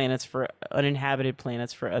using planets for uninhabited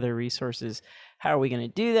planets for other resources, how are we going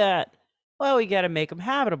to do that? Well, we got to make them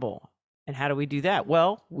habitable. And how do we do that?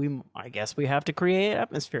 Well, I guess we have to create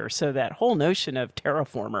atmosphere. So that whole notion of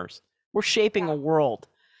terraformers, we're shaping Yeah. a world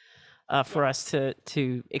for Yeah. us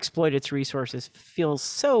to exploit its resources feels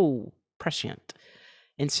so prescient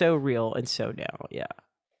and so real and so now. Yeah,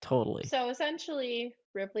 totally. So essentially,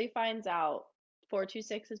 Ripley finds out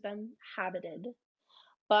 426 has been habited,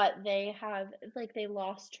 but they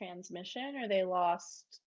lost transmission or they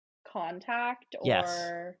lost contact Yes.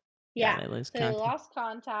 or Yeah, yeah. they lose So they contact. lost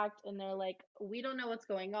contact and they're like, we don't know what's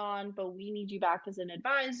going on, but we need you back as an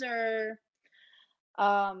advisor.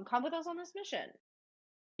 Come with us on this mission.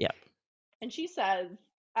 Yeah. And she says,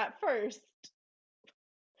 at first,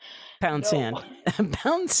 Pound no. sand.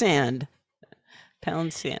 Pound sand.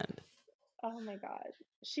 Pound sand. Oh my God.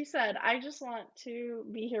 She said, "I just want to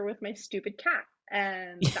be here with my stupid cat,"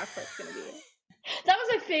 and that's what it's gonna be. That was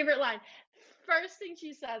my favorite line. First thing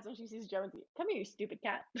she says when she sees Jonesy, "Come here, you stupid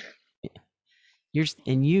cat." You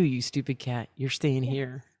stupid cat, you're staying Yes,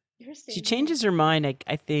 here. you're She staying here. changes her mind.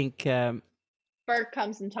 I think Burke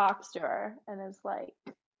comes and talks to her and is like,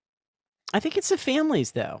 I think it's the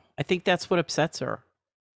families though. I think that's what upsets her.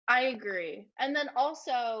 I agree. And then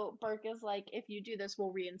also Burke is like, if you do this,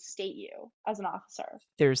 we'll reinstate you as an officer.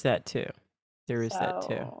 There's that too. There is that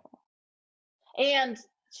too. So, and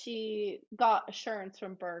she got assurance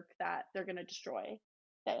from Burke that they're going to destroy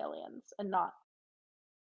the aliens and not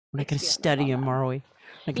We're not going to experiment study on them, them. are we?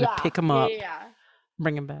 We're not going to pick them up,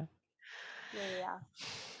 bring them back. Yeah.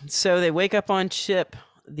 So they wake up on ship,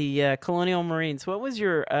 the Colonial Marines. What was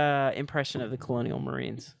your impression of the Colonial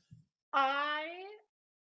Marines? I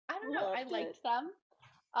don't know. I liked them.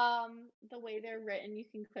 The way they're written, you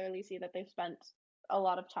can clearly see that they've spent a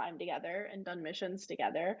lot of time together and done missions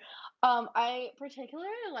together. I particularly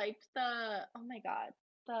liked oh my God,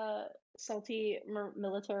 the salty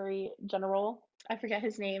military general. I forget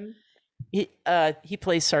his name. He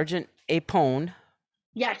plays Sergeant Apone.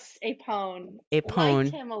 Yes, Apone. Apone.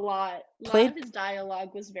 Liked him a lot. A lot Played. of his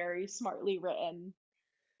dialogue was very smartly written.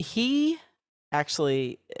 He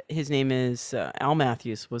actually, his name is Al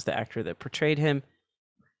Matthews, was the actor that portrayed him,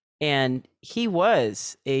 and he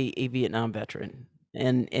was a Vietnam veteran,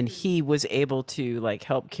 and he was able to like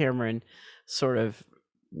help Cameron sort of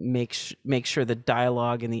make sure the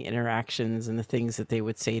dialogue and the interactions and the things that they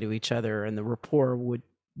would say to each other and the rapport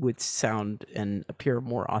would sound and appear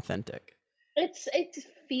more authentic. It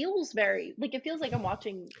feels very like it feels like I'm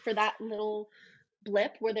watching for that little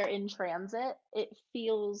blip where they're in transit. It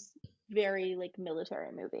feels very like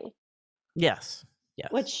military movie. Yes. Yes.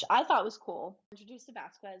 Which I thought was cool. Introduced to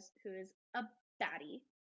Vasquez, who is a baddie.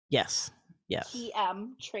 Yes. Yes.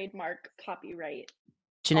 TM, trademark, copyright.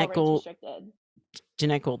 Jeanette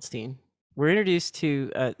Goldstein. We're introduced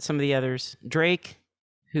to some of the others. Drake,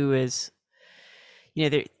 who is,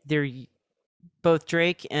 they're both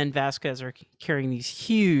Drake and Vasquez are carrying these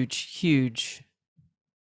huge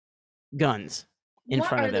guns in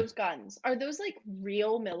front of them. What are those guns? Are those like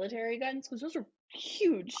real military guns? Because those are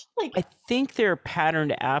huge. Like I think they're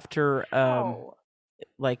patterned after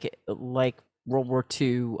like World War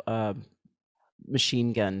II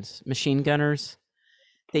machine gunners.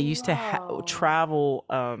 They used to travel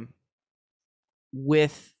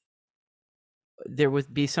with, there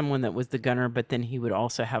would be someone that was the gunner, but then he would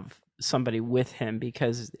also have somebody with him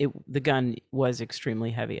because the gun was extremely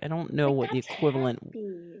heavy. I don't know what the equivalent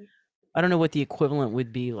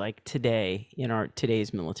would be like today in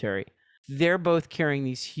today's military. They're both carrying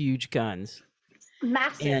these huge guns.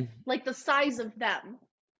 Massive, like the size of them.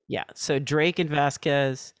 Yeah. So Drake and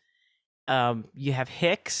Vasquez, you have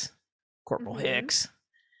Hicks, Corporal Hicks,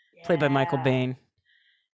 played by Michael Biehn,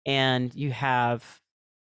 and you have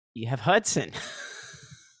Hudson.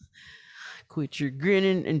 Quit your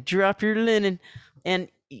grinning and drop your linen, and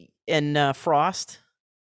Frost,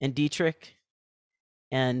 and Dietrich,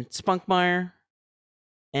 and Spunkmeyer,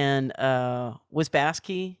 and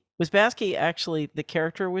Wisbaski. Wisbaski, actually, the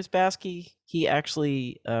character Wisbaski, he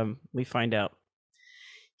actually, we find out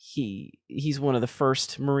he's one of the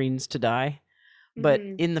first Marines to die. But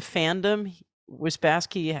in the fandom,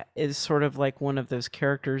 Wisbaski is sort of like one of those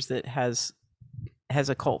characters that has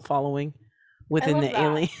a cult following within the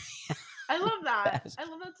alien. I love that. I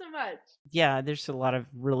love that so much. Yeah, there's a lot of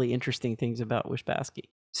really interesting things about Wisbaski.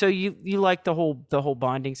 So you like the whole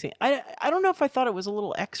bonding scene. I don't know if I thought it was a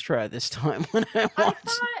little extra this time when I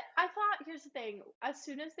watched. I thought here's the thing. As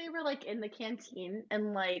soon as they were like in the canteen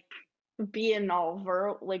and like being all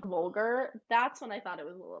vulgar, that's when I thought it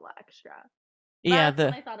was a little extra. That's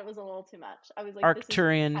when I thought it was a little too much. I was like,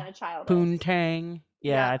 Arcturian, this is kind of Poontang.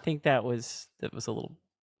 Yeah, I think that was a little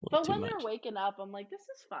but too when much. they're waking up, I'm like, this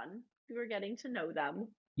is fun. We're getting to know them.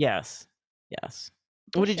 Yes.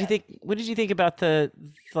 What did you think about the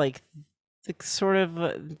sort of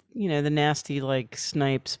the nasty like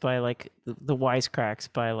snipes by like the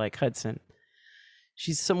wisecracks by like Hudson?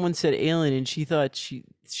 Someone said alien and she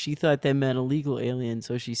thought they meant illegal alien,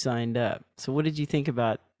 so she signed up. So what did you think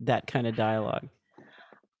about that kind of dialogue?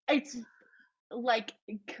 It's like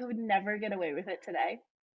could never get away with it today.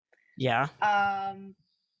 Yeah.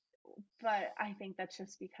 But I think that's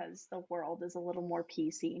just because the world is a little more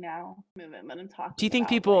PC now. Do you think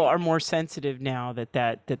people are more sensitive now that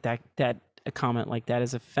a comment like that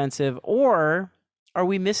is offensive, or are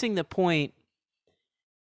we missing the point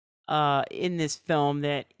in this film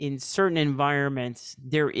that in certain environments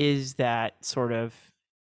there is that sort of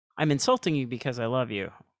I'm insulting you because I love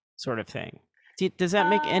you sort of thing? Does that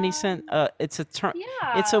make any sense? Um, It's a term.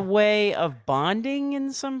 It's a yeah. way of bonding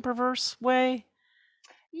in some perverse way.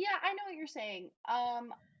 Yeah, I know what you're saying.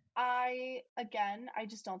 I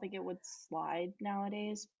just don't think it would slide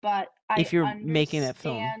nowadays, but I If you're making that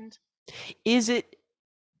film, understand. is it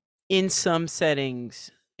in some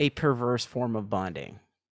settings a perverse form of bonding?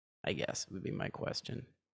 I guess would be my question.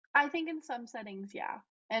 I think in some settings, yeah.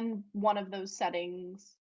 And one of those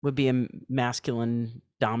settings, Would be a masculine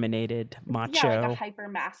dominated yeah, like a macho, hyper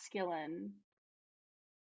masculine.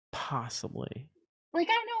 possibly. Like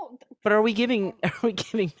I know, But are we giving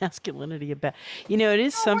masculinity a bad? It is no, we're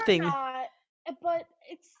something. not. But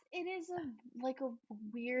it is like a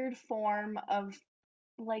weird form of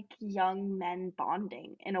like young men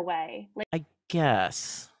bonding in a way. Like I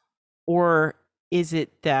guess. Or is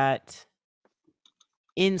it that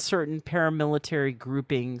in certain paramilitary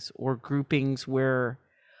groupings or groupings where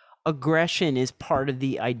aggression is part of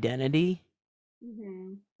the identity,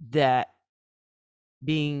 mhm. that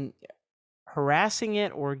being harassing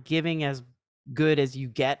it or giving as good as you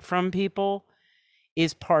get from people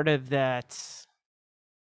is part of that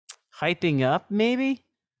hyping up, maybe?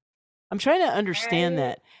 I'm trying to understand I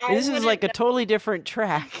that. I This is like wouldn't a know. totally different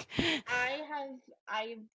track. I have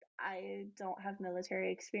I I don't have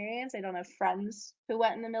military experience. I don't have friends who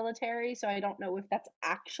went in the military, so I don't know if that's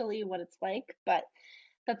actually what it's like, but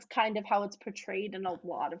that's kind of how it's portrayed in a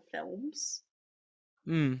lot of films.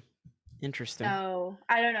 Interesting. So,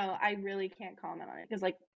 I don't know. I really can't comment on it because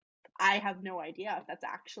like I have no idea if that's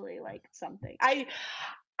actually like something.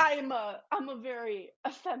 I'm a very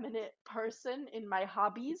effeminate person in my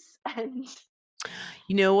hobbies and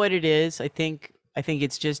You know what it is? I think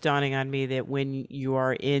it's just dawning on me that when you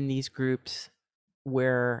are in these groups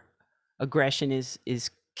where aggression is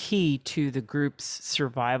key to the group's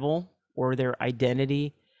survival or their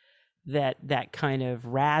identity, that kind of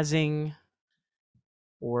razzing,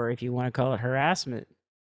 or if you want to call it harassment,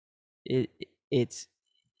 it it's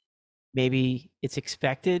maybe it's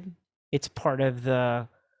expected. It's part of the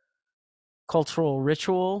cultural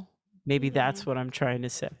ritual. Maybe that's mhm, what I'm trying to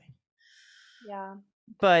say. yeah.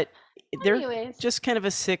 But they're Anyways, just kind of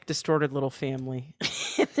a sick, distorted little family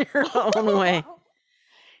in their own way.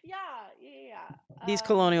 yeah, yeah, These yeah.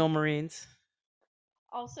 colonial Marines.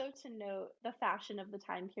 Also to note the fashion of the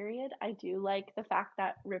time period, I do like the fact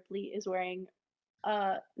that Ripley is wearing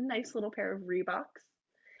a nice little pair of Reeboks.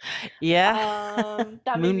 Yeah.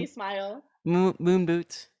 That made me moon, smile. moon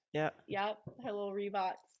boots. Yeah. Yep, her little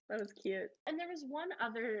Reeboks. That was cute. And there was one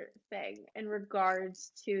other thing in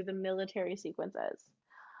regards to the military sequences.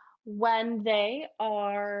 When they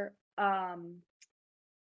are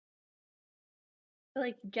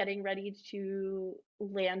like getting ready to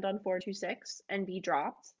land on 426 and be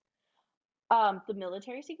dropped, the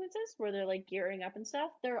military sequences where they're like gearing up and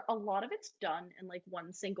stuff, there a lot of it's done in like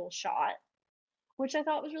one single shot, which I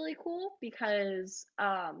thought was really cool because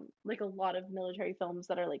like a lot of military films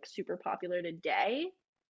that are like super popular today,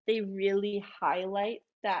 they really highlight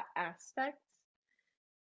that aspect.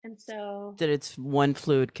 And so That it's one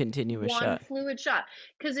fluid continuous one shot. fluid shot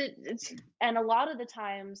because it's and a lot of the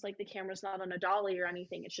times like the camera's not on a dolly or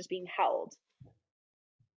anything, it's just being held.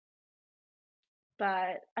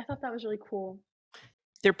 But I thought that was really cool.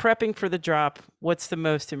 They're prepping for the drop. What's the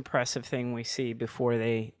most impressive thing we see before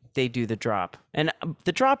they do the drop? And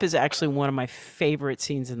the drop is actually one of my favorite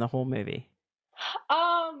scenes in the whole movie.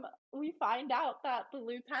 We find out that the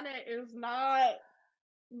lieutenant is not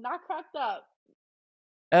cracked up.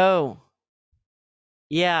 Oh,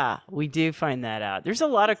 yeah, we do find that out. There's a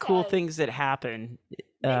lot He of cool says, things that happen.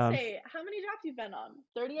 they say, how many drops you've been on?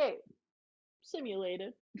 38.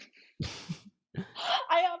 Simulated.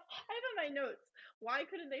 I have in my notes, why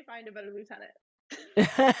couldn't they find a better lieutenant?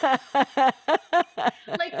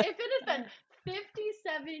 Like if it had been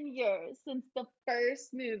 57 years since the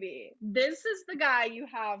first movie, this is the guy you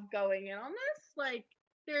have going in on this? Like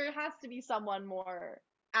there has to be someone more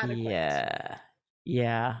adequate. Yeah.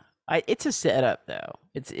 Yeah. It's a setup though.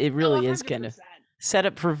 It Oh, really is kind of 100%. set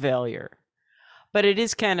up for failure. But it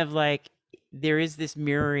is kind of like there is this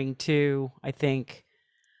mirroring too, I think,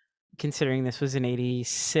 considering this was in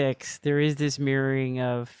 86, there is this mirroring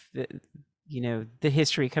of the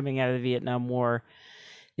history coming out of the Vietnam War,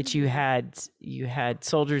 that you Mhm. had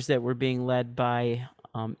soldiers that were being led by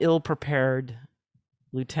ill-prepared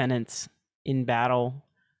lieutenants in battle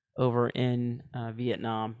over in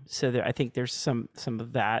Vietnam. So I think there's some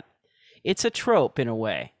of that. It's a trope in a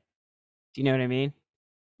way. Do you know what I mean?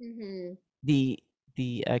 Mhm. The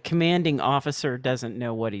commanding officer doesn't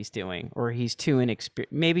know what he's doing, or he's too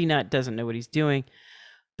inexperienced. Maybe not doesn't know what he's doing,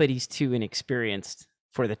 but he's too inexperienced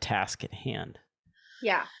for the task at hand.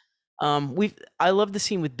 Yeah. I love the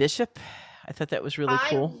scene with Bishop. I thought that was really I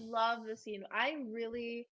cool. love the scene. I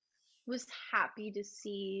really was happy to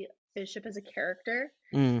see Bishop as a character,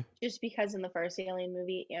 Mm, just because in the first Alien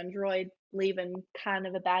movie, Android leaving kind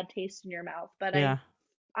of a bad taste in your mouth. But yeah.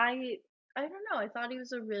 I, I don't know. I thought he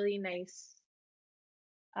was a really nice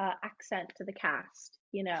accent to the cast.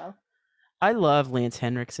 You know. I love Lance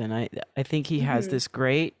Henriksen. I think he has Mhm. this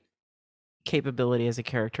great capability as a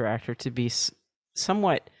character actor to be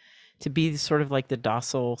somewhat to be sort of like the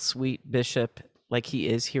docile, sweet Bishop like he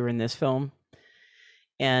is here in this film.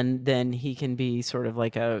 And then he can be sort of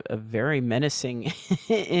like a very menacing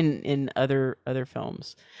in other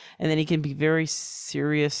films. And then he can be very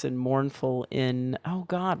serious and mournful in, oh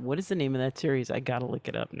God, what is the name of that series? I gotta look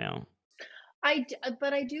it up now.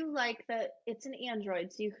 But I do like that it's an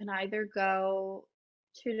Android, so you can either go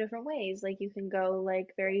two different ways. Like you can go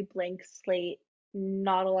like very blank slate,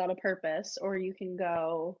 not a lot of purpose, or you can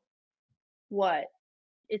go what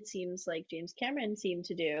it seems like James Cameron seemed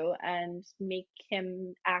to do and make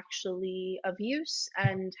him actually of use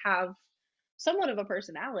and have somewhat of a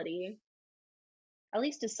personality, at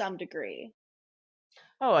least to some degree.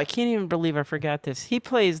 Oh, I can't even believe I forgot this. He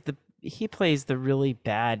plays the really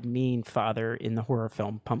bad, mean father in the horror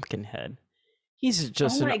film Pumpkinhead. He's Oh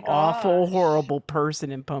just an my awful, gosh. horrible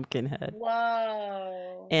person in Pumpkinhead.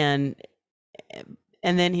 Whoa. And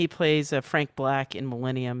and then he plays Frank Black in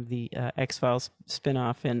Millennium, the X-Files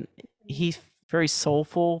spinoff, and Mhm. he's very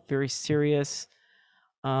soulful, very serious,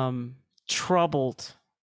 troubled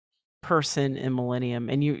person in Millennium.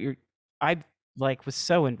 And I like was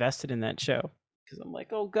so invested in that show because I'm like,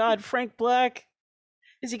 oh God, Frank Black,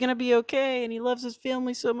 is he gonna be okay? And he loves his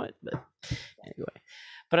family so much. But anyway,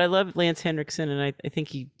 but I love Lance Henriksen, and I think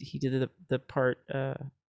he did the part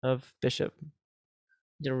of Bishop.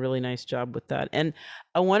 Did a really nice job with that. And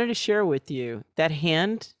I wanted to share with you that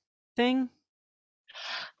hand thing,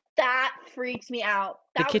 That freaks me out.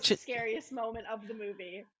 the That was the kitchen. scariest moment of the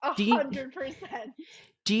movie. A Do you 100%.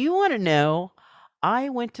 do you want to know? I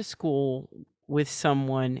went to school with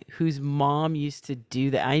someone whose mom used to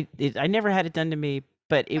do that. I never had it done to me,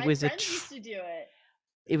 but My friends used to do it.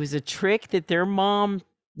 it was a trick that their mom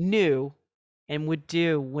knew and would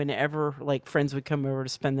do whenever like friends would come over to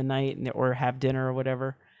spend the night or have dinner or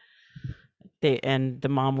whatever. The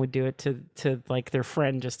mom would do it to like their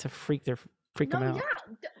friend just to freak them No, out.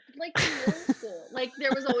 yeah, like in middle school, like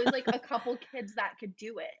there was always like a couple kids that could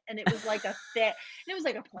do it, and it was like it was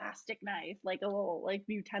like a plastic knife, like a little like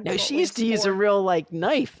No, utensil, she like used to use a fork. real like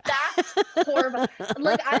knife. That's horrible.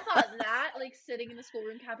 Like I thought that, like sitting in the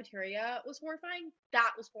schoolroom cafeteria was horrifying.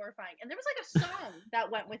 That was horrifying, and there was like a song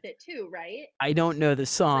that went with it too, right? I don't know the Like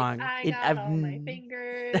song. I It got I've all my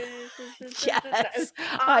fingers. It was yes,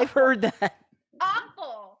 I've awful, heard that.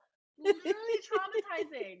 awful, literally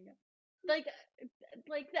traumatizing. Like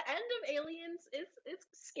the end of Aliens is it's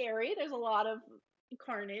scary. There's a lot of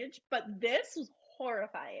carnage, but this was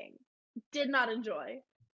horrifying. Did not enjoy.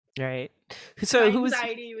 Right. My So who was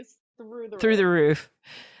anxiety was through the through roof. the roof?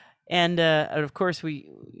 And of course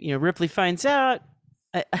Ripley finds out.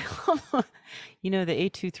 The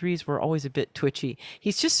A23s were always a bit twitchy.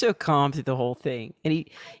 He's just so calm through the whole thing, and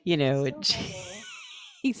He's so humble.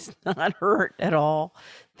 he's not hurt at all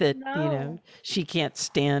that No, she can't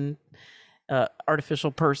stand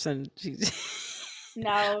artificial person. She's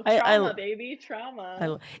no I trauma, baby,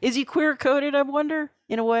 trauma. is he queer coded? I wonder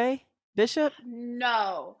in a way, Bishop.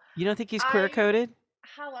 No, You don't think he's queer I, coded?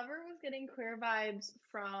 however, was getting queer vibes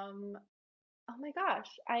from. Oh my gosh,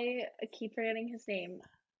 I keep forgetting his name.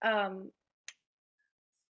 Um,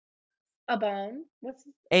 a bone. What's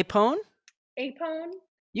Apone? Apone?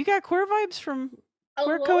 You got queer vibes from A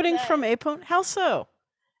queer little coding from bit. Apone? How so?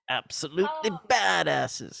 Absolutely Um,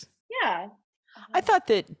 badasses. yeah. I thought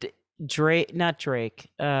that Drake, not Drake.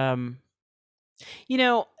 You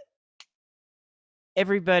know,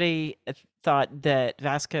 everybody thought that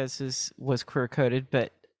Vasquez was queer coded,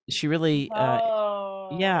 but she really,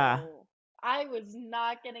 yeah, No, I was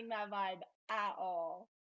not getting that vibe at all.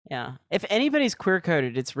 yeah. If anybody's queer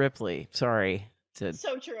coded, it's Ripley. Sorry to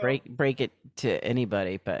So true. break it to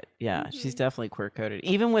anybody, but yeah, she's Hmm. definitely queer coded.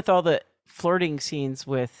 Even with all the flirting scenes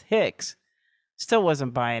with Hicks, still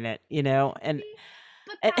wasn't buying it, and See,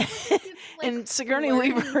 but and, that wasn't even like and Sigourney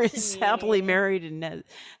flirty Weaver to is happily me. married and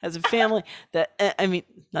has a family. That I mean,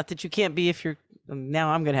 not that you can't be if you're. Now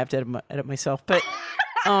I'm gonna have to edit myself,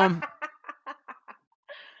 um,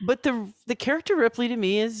 but the character Ripley to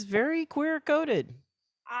me is very queer coded.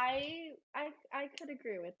 I could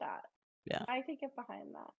agree with that. Yeah, I could get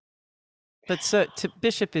behind that. but so to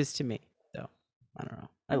Bishop is to me though. I don't know.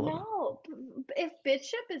 I love No, him. if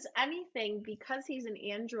Bishop is anything, because he's an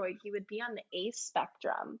android, he would be on the ace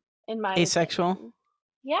spectrum, in my Asexual? opinion.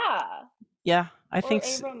 Yeah, Yeah, I or think.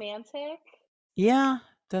 aromantic. Yeah,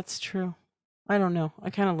 that's true. I don't know. I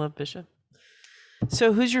kind of love Bishop.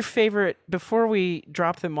 So, who's your favorite? Before we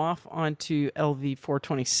drop them off onto LV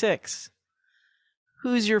 426,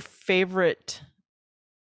 who's your favorite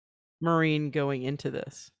Marine going into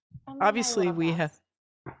this? Oh man, I Obviously, love we have.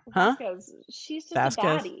 Huh? Vasquez. She's just a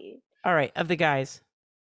Vasquez? baddie. All right, of the guys.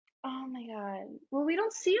 Oh my god. Well, we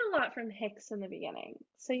don't see a lot from Hicks in the beginning,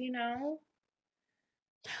 so I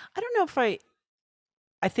don't know if I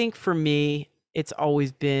think for me, it's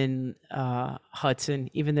always been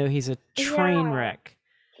Hudson, even though he's a train yeah, wreck.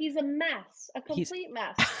 he's a mess, a He's complete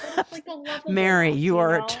mess, but it's like a lovable Mary, mess, you you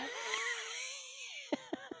are. know?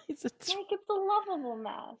 He's a. Like it's a lovable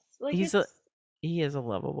mess. Like He's a. it's He is a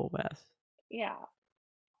lovable mess. yeah.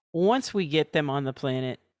 Once we get them on the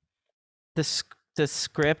planet, the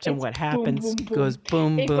script and It's what boom happens boom goes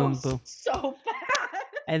boom. boom It boom goes boom, so fast.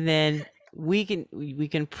 and then we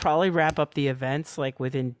can probably wrap up the events like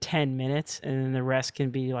within 10 minutes, and then the rest can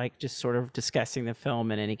be like just sort of discussing the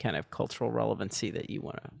film and any kind of cultural relevancy that you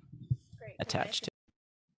want to Great, attach great. to.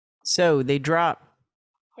 So they drop.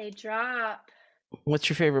 They drop. What's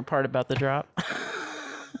your favorite part about the drop?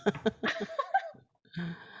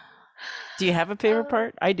 Do you have a favorite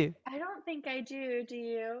part? I do. I don't think I do. Do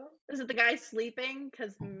you? Is it the guy sleeping?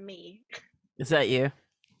 Cause me. Is that you?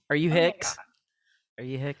 Are you Oh my Hicks? god. Are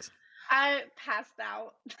you Hicks? I passed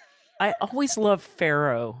out. I always love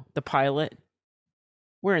Pharaoh, the pilot.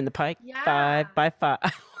 We're in the Pike Yeah. 5x5.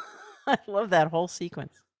 I love that whole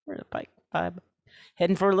sequence. We're in the Pike 5.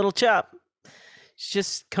 Heading for a little chop. She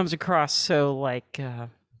just comes across so like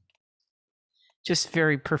just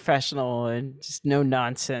very professional and just no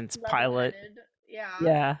nonsense pilot. Level-headed. Yeah.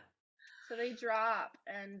 Yeah. So they drop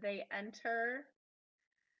and they enter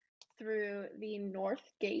through the north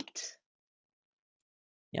gate.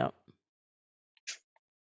 Yep.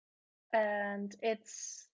 And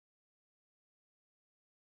it's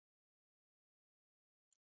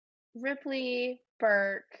Ripley,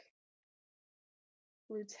 Burke,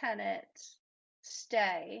 Lieutenant,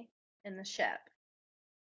 stay in the ship.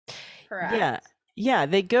 Correct. Yeah. Yeah,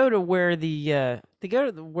 they go to where the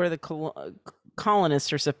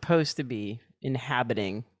colonists are supposed to be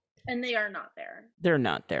inhabiting. And they are not there. They're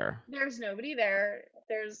not there. There's nobody there.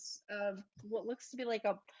 There's what looks to be like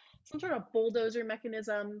some sort of bulldozer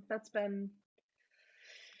mechanism that's been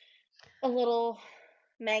a little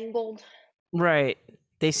mangled. Right.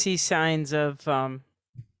 They see signs of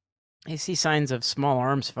small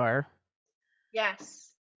arms fire.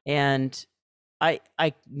 Yes. And I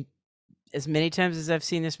as many times as I've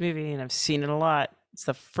seen this movie, and I've seen it a lot, it's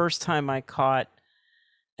the first time I caught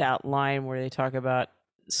that line where they talk about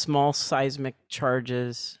small seismic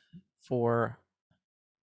charges for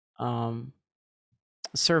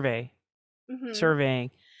surveying.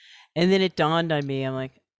 And then it dawned on me, I'm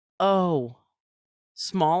like, oh,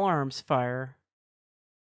 small arms fire,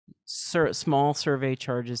 small survey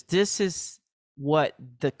charges. This is what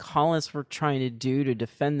the colonists were trying to do to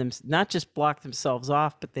defend them, not just block themselves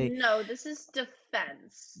off, but No, this is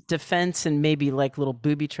defense and maybe like little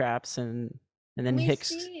booby traps, and then we Hicks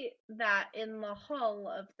see that in the hull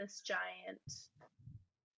of this giant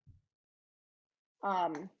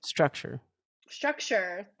structure.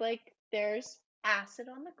 Like there's acid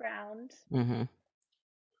on the ground. Mm-hmm.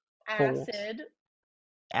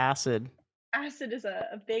 Acid is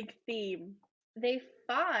a big theme. They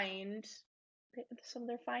find some of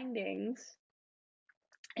their findings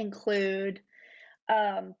include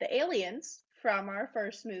the aliens from our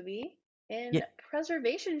first movie in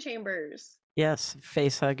preservation chambers. Yes,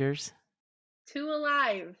 face huggers. 2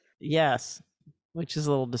 alive. Yes, which is a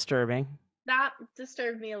little disturbing. That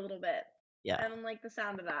disturbed me a little bit. Yeah. I don't like the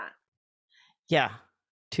sound of that. Yeah,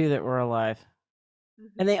 2 that were alive.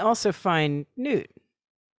 Mm-hmm. And they also find Newt.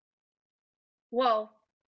 Whoa.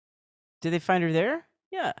 Did they find her there?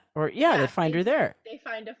 Yeah. Or they find her there. They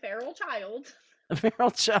find a feral child. A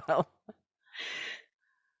feral child.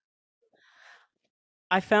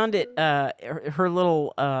 I found it her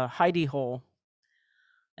little hidey hole.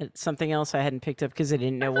 It's something else I hadn't picked up because I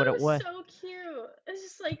didn't know what it was. So cute. It's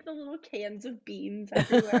just like the little cans of beans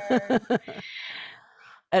everywhere.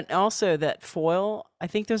 And also that foil, I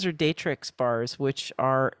think those are Datrix bars,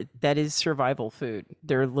 that is survival food.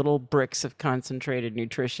 They're little bricks of concentrated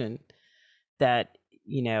nutrition that,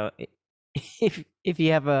 if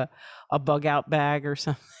you have a bug out bag or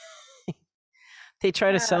something, they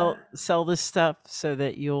try to sell this stuff so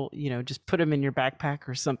that you'll, just put them in your backpack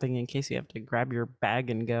or something in case you have to grab your bag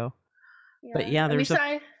and go. Yeah. But yeah,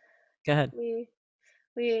 Go ahead.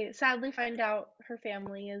 We sadly find out her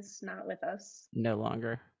family is not with us, No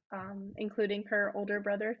longer. including her older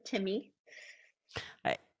brother Timmy,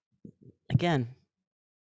 I again.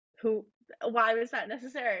 who why was that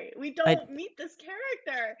necessary? We I don't meet this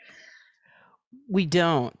character. we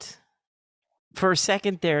don't. For a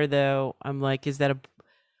second there, though, I'm like, is that a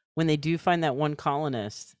when they do find that one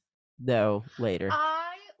colonist, though later?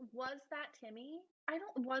 Was that Timmy? I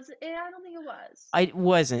don't think it was. I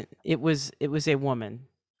wasn't. It was a woman.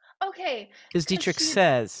 Okay, Because because Dietrich she's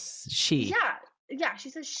says she. yeah, she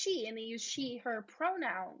says she, and they use she her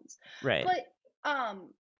pronouns. Right. But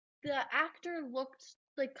the actor looked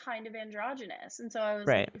like kind of androgynous, and so I was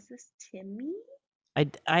Right. like, is this Timmy?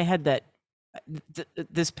 I had that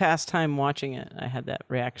this past time watching it. I had that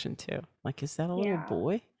reaction too. Like, is that a little Yeah.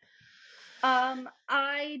 boy?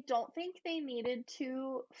 I don't think they needed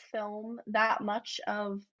to film that much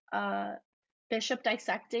of Bishop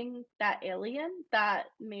dissecting that alien. That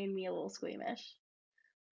made me a little squeamish.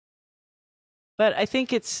 But I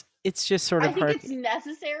think it's just sort I of think hard. it's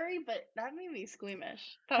necessary, but that made me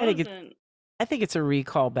squeamish. That I think wasn't. I think it's a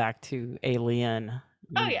recall back to Alien.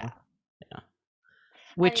 Oh You yeah. know? Yeah.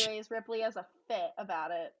 Which Anyways, Ripley has a fit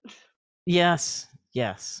about it. yes,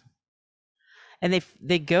 and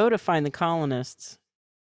they go to find the colonists.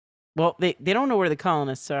 Well, they don't know where the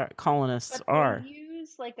colonists are. But they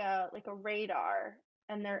use like a radar,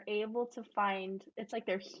 and they're able to find it's like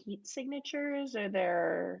their heat signatures or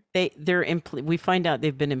their. We find out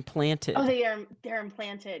they've been implanted. Oh, they're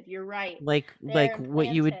implanted. You're right. Like what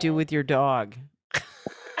you would do with your dog.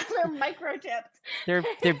 They're microchipped.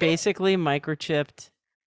 They're basically microchipped,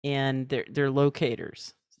 and they're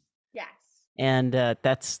locators. Yes. And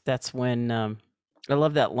that's when I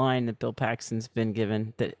love that line that Bill Paxton's been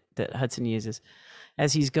given that Hudson uses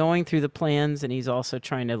as he's going through the plans, and he's also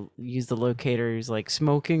trying to use the locator. He's like,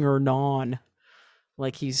 smoking or non,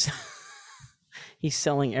 like he's he's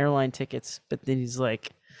selling airline tickets, but then he's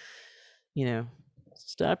like,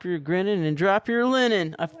 stop your grinning and drop your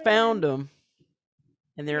linen. I found them,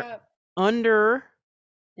 and they're under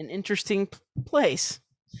an interesting place.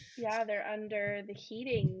 Yeah, they're under the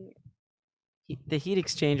heating. The heat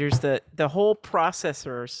exchangers, the whole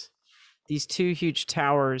processors, these two huge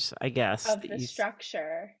towers, I guess, of the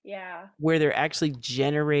structure, yeah, where they're actually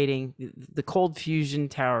generating the cold fusion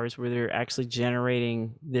towers, where they're actually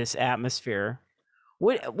generating this atmosphere.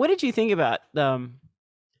 What did you think about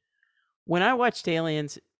when I watched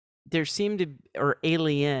Aliens? There seemed to, or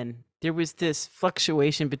Alien, there was this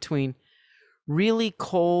fluctuation between really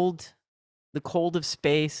cold, the cold of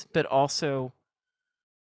space, but also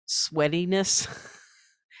sweatiness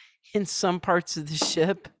in some parts of the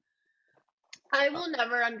ship. I will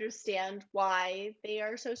never understand why they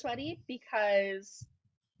are so sweaty, because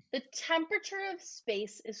the temperature of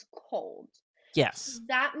space is cold. Yes.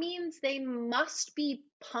 That means they must be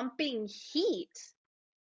pumping heat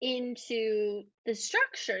into the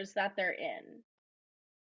structures that they're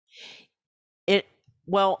in.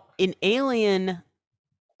 Well, in Alien,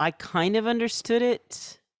 I kind of understood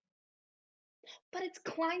it. But it's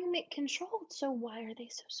climate controlled, so why are they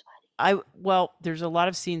so sweaty? Well, there's a lot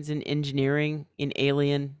of scenes in engineering in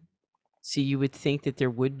Alien, so you would think that there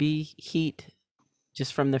would be heat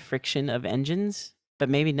just from the friction of engines, but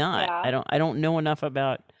maybe not. Yeah. I don't know enough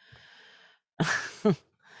about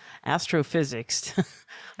astrophysics.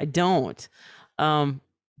 I don't.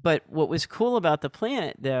 But what was cool about the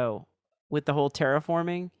planet, though, with the whole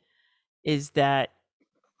terraforming, is that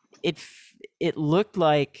it looked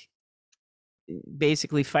like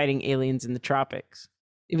basically fighting aliens in the tropics.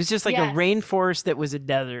 It was just like a rainforest that was a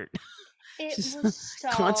desert. It was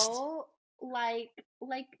so like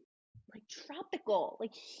tropical,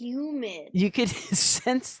 like humid. You could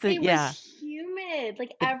sense that. It was humid.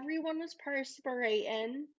 Like everyone was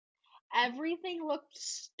perspiring. Everything looked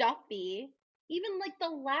stuffy. Even like the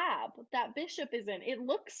lab that Bishop is in, it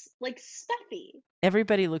looks like stuffy.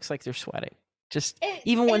 Everybody looks like they're sweating.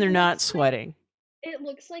 Even when they're not sweating. It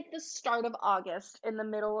looks like the start of August in the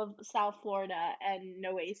middle of South Florida and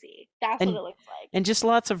no AC. That's what it looks like. And just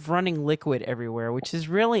lots of running liquid everywhere, which is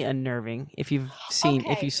really unnerving. If you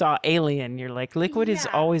saw Alien, you're like, liquid is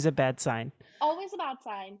always a bad sign. Always a bad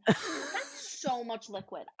sign. That's so much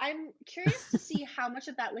liquid. I'm curious to see how much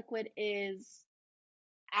of that liquid is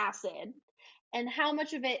acid and how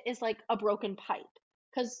much of it is like a broken pipe.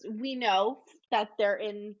 Because we know that they're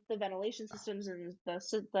in the ventilation systems and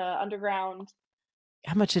the underground.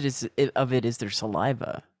 How much of it is their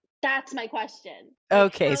saliva? That's my question.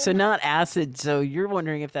 Okay, so not acid. So you're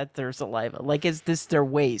wondering if that's their saliva. Like, is this their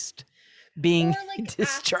waste being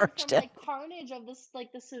discharged? From, like, carnage of this,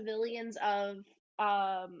 like the civilians of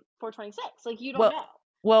 426. Like, you don't Well, know.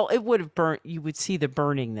 well, it would have burnt. You would see the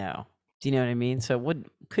burning though. Do you know what I mean? So it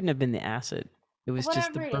couldn't have been the acid. It was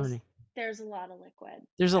just the Whatever it is, burning. there's a lot of liquid.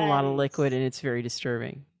 There's a lot of And liquid, and it's very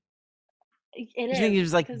disturbing. it You think it is,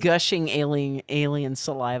 was like because gushing alien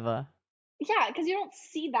saliva. yeah, because you don't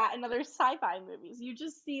see that in other sci-fi movies. You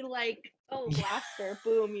just see like, oh, Yeah. blaster,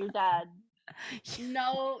 boom, you're dead.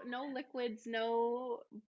 No, no liquids, no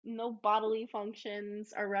bodily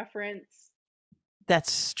functions are referenced.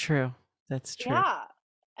 That's true. That's true. Yeah.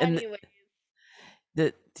 And Anyway,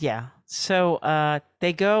 yeah. So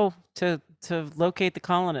they go to locate the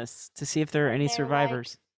colonists to see if there are any they're like,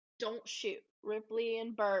 survivors. don't shoot. Ripley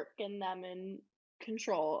and Burke and them in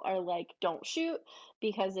control are like, don't shoot,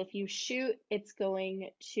 because if you shoot, it's going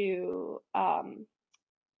to mess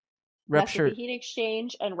with the Rupture. heat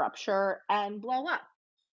exchange and rupture and blow up.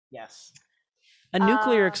 Yes. A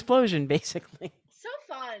nuclear Um, explosion, basically. so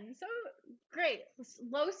fun, so great,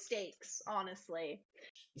 low stakes, honestly.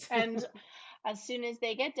 And as soon as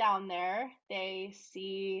they get down there, they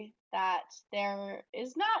see that there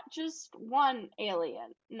is not just one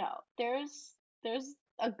alien. No, there's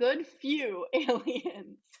a good few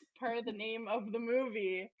aliens, per the name of the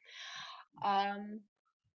movie.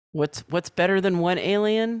 What's better than one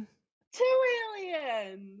alien? 2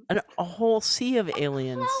 aliens. A whole sea of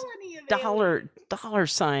aliens. Colony of aliens. Dollar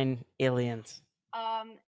sign aliens.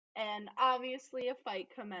 And obviously a fight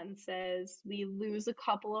commences. We lose a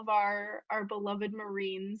couple of our beloved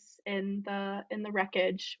Marines in the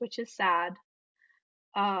wreckage, which is sad.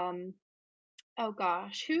 Oh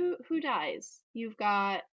gosh, who dies? You've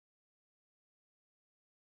got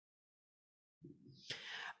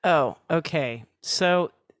Oh, okay.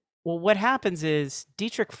 So, well, what happens is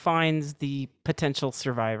Dietrich finds the potential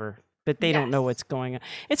survivor, but they don't know yes. what's going on.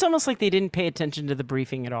 It's almost like they didn't pay attention to the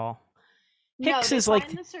briefing at all. No, Hicks they is find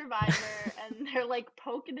like, the survivor and they're like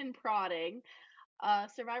poking and prodding.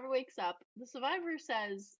 Survivor wakes up. The survivor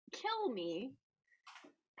says, "Kill me,"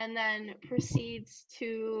 and then proceeds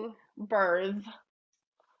to birth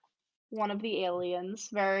one of the aliens,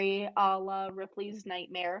 very a la Ripley's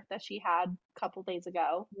nightmare that she had a couple days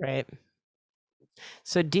ago. right.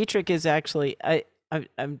 So Dietrich is actually,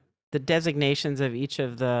 I'm the designations of each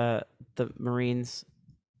of the Marines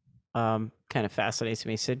kind of fascinates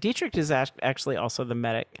me. So Dietrich is actually also the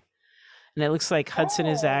medic, and it looks like Hudson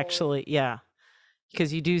is Oh. actually, yeah,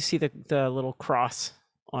 because you do see the little cross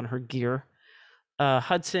on her gear.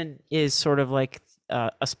 Hudson is sort of like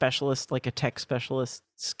a specialist, like a tech specialist,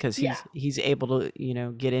 because he's able to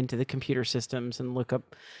get into the computer systems and look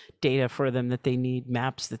up data for them that they need,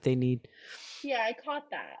 maps that they need. Yeah, I caught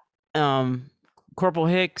that. Corporal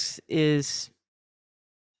Hicks is,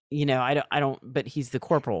 I don't, but he's the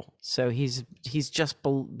corporal, so he's just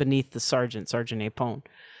beneath the sergeant Apone.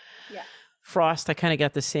 Yeah. Frost, I kind of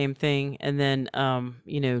got the same thing, and then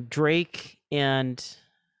Drake and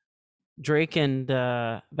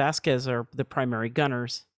Vasquez are the primary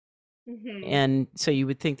gunners. Mm-hmm. And so you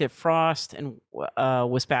would think that Frost and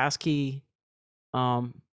Wispaski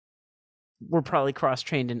were probably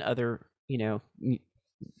cross-trained in other,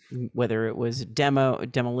 whether it was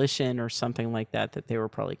demolition or something like that they were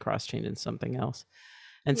probably cross-trained in something else.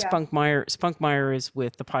 And Yeah. Spunkmeyer is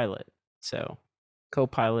with the pilot, so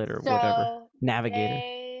co-pilot or whatever, navigator.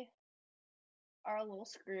 They are a little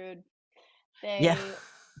screwed. They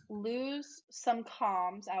lose some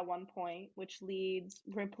comms at one point, which leads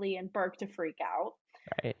Ripley and Burke to freak out.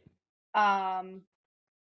 Right.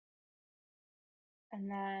 And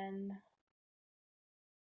then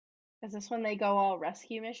is this when they go all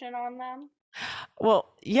rescue mission on them?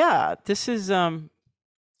 Well, yeah, this is when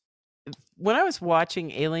I was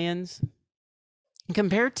watching Aliens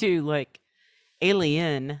compared to like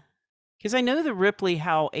Alien, because I know the Ripley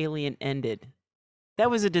how Alien ended. That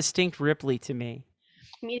was a distinct Ripley to me.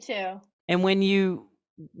 Me too. And when you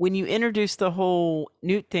introduce the whole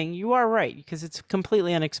Newt thing, you are right, because it's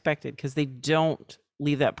completely unexpected, because they don't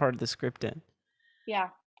leave that part of the script in. Yeah.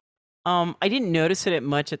 I didn't notice it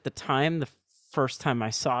much at the time, the first time I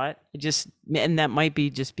saw it. And that might be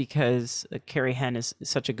just because Carrie Henn was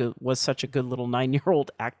such a good little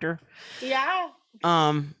 9-year-old actor. Yeah.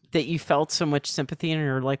 That you felt so much sympathy, and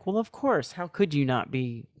you're like, well, of course, how could you not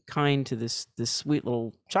be kind to this sweet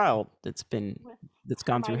little child that's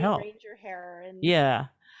gone through hell? Ranger hair and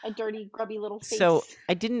a dirty, grubby little face. So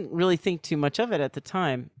I didn't really think too much of it at the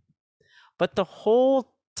time, but the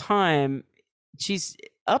whole time, she's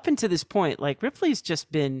up until this point, like Ripley's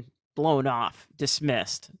just been blown off,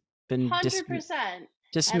 dismissed, been 100%.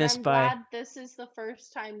 And dismissed I'm by. glad this is the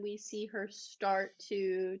first time we see her start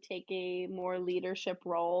to take a more leadership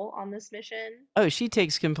role on this mission. Oh, she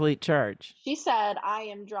takes complete charge. She said, I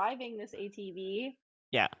am driving this ATV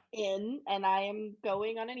Yeah. and I am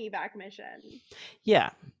going on an evac mission. Yeah.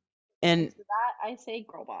 And And to that, I say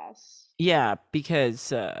girl boss. yeah,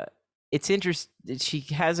 because it's interesting. She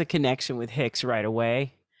has a connection with Hicks right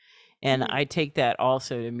away. And Mhm. I take that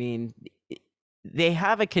also to mean they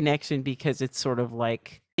have a connection because it's sort of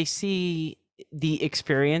like they see the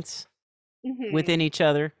experience within Mhm. each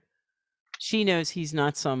other. She knows he's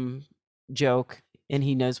not some joke and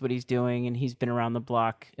he knows what he's doing and he's been around the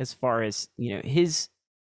block as far as, his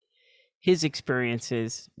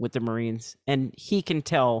experiences with the Marines, and he can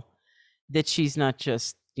tell that she's not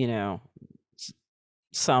just,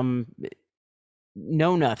 some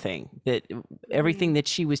know nothing, that everything Mhm. that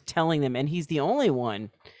she was telling them, and he's the only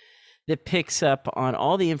one that picks up on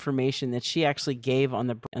all the information that she actually gave on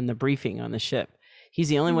the briefing on the ship. He's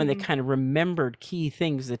the only one that Mhm. kind of remembered key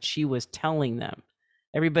things that she was telling them.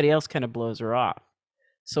 Everybody else kind of blows her off.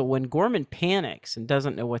 So when Gorman panics and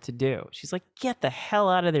doesn't know what to do, she's like, "Get the hell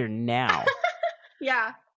out of there now."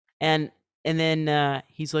 Yeah. And then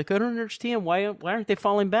he's like, "I don't understand, why aren't they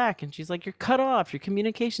falling back?" And she's like, "You're cut off, your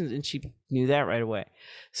communications." And she knew that right away.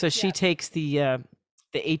 So she Yes. takes the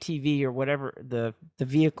ATV or whatever, the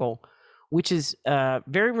vehicle, which is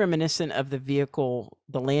very reminiscent of the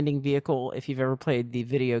landing vehicle, if you've ever played the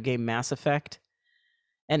video game Mass Effect.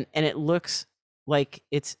 And it looks like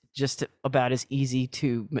it's just about as easy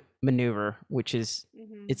to maneuver, which is,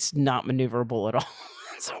 Mhm. it's not maneuverable at all.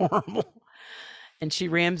 It's horrible. And she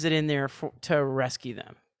rams it in there to rescue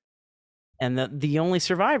them. And the only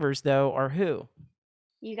survivors, though, are who?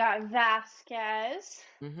 You got Vasquez,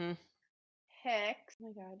 Mm-hmm. Hicks. Oh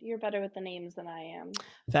my God, you're better with the names than I am.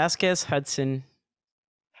 Vasquez, Hudson,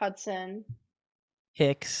 Hudson.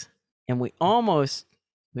 Hicks, and we almost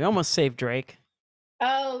saved Drake,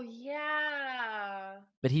 Oh yeah,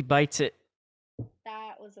 but he bites it.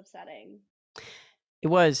 that was upsetting. It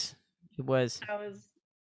was. That was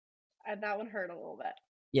that one hurt a little bit.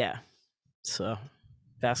 Yeah. So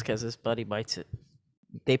Vasquez's buddy bites it.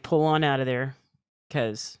 They pull on out of there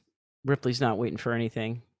because Ripley's not waiting for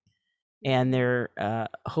anything, and they're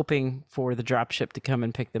hoping for the dropship to come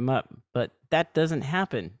and pick them up. But that doesn't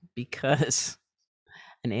happen because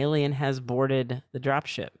an alien has boarded the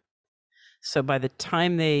dropship. So by the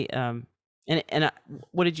time they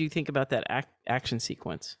what did you think about that action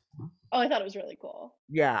sequence? Oh, I thought it was really cool.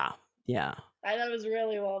 Yeah. I thought it was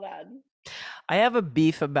really well done. I have a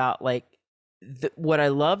beef about, like, what I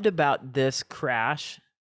loved about this crash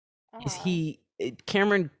is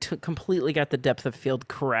Cameron completely got the depth of field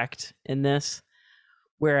correct in this,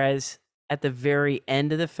 whereas at the very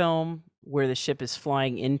end of the film, where the ship is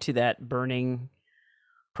flying into that burning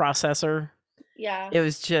processor, Yeah. it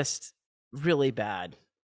was just really bad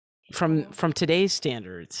from today's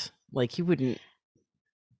standards. Like, you wouldn't.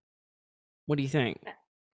 What do you think?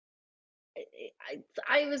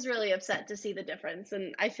 I was really upset to see the difference,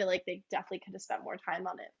 and I feel like they definitely could have spent more time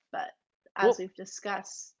on it. But as we've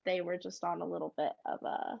discussed, they were just on a little bit of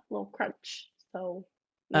a little crunch, so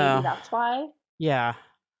maybe that's why. Yeah.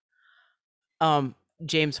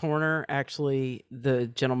 James Horner, actually, the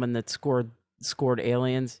gentleman that scored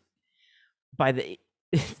Aliens, by the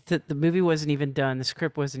movie wasn't even done, the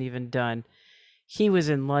script wasn't even done. He was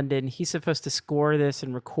in London. He's supposed to score this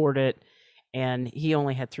and record it, and he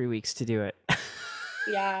only had 3 weeks to do it.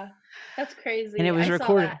 Yeah, that's crazy. And it was I saw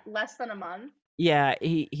recorded. that less than a month. Yeah,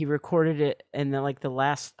 he recorded it, and then, like, the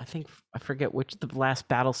last, I forget which, the last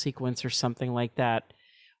battle sequence or something like that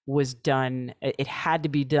was done. It had to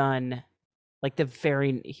be done, like,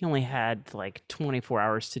 he only had like 24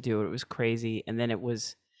 hours to do it. It was crazy. And then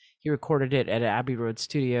he recorded it at Abbey Road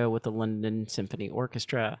Studio with the London Symphony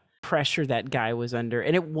Orchestra. Pressure that guy was under,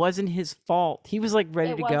 and it wasn't his fault. He was like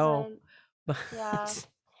ready to go. But yeah.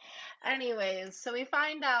 Anyways, so we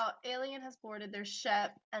find out Alien has boarded their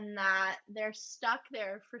ship and that they're stuck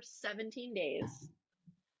there for 17 days.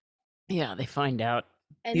 Yeah, they find out.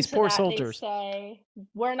 And These to poor that soldiers. They say,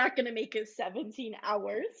 we're not going to make it 17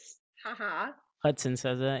 hours. Haha. Hudson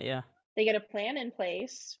says that, yeah. They get a plan in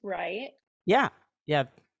place, right? Yeah.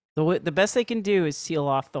 The best they can do is seal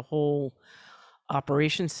off the whole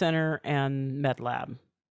operations center and med lab.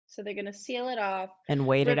 So they're going to seal it off. And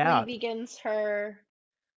wait it out. Ripley begins her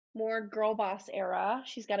more girl boss era.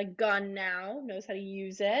 She's got a gun now, knows how to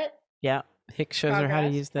use it. Yeah. Hicks shows her how to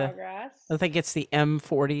use I think it's the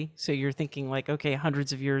M40. So you're thinking, like, okay,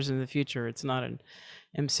 hundreds of years in the future, it's not an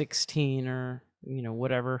M16 or,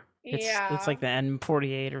 whatever. It's like the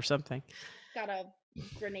M48 or something. Got a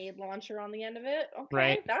grenade launcher on the end of it. Okay,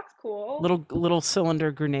 Right. that's cool. Little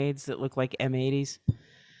cylinder grenades that look like M80s.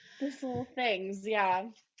 These little things, yeah.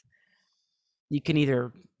 You can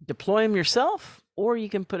either deploy them yourself or you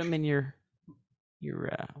can put them in your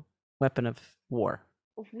weapon of war.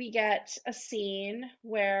 We get a scene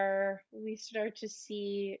where we start to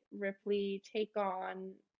see Ripley take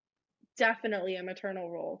on definitely a maternal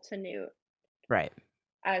role to Newt Right.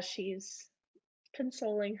 as she's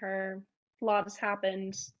consoling her. A lot has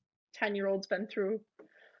happened. 10-year-old's been through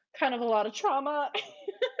kind of a lot of trauma.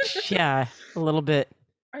 Yeah, a little bit.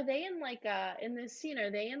 Are they in like in this scene,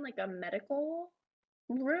 are they in like a medical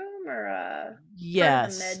room or a part of the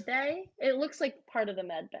Yes. med bay? It looks like part of the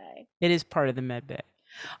med bay. It is part of the med bay.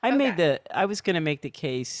 Okay. I was going to make the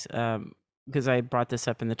case because I brought this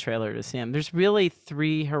up in the trailer to Sam. There's really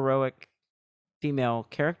 3 heroic female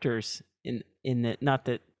characters in the, not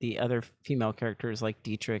that the other female characters like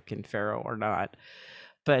Dietrich and Pharaoh are not,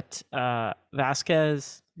 but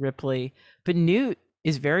Vasquez, Ripley, but Newt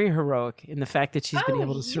is very heroic in the fact that she's been Oh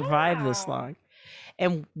able to survive this yeah. long.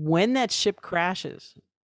 And when that ship crashes,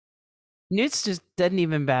 Newt's just doesn't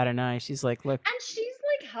even bat an eye. She's like, look, And she's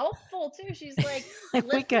like helpful too. She's like,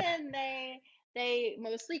 we got listen, they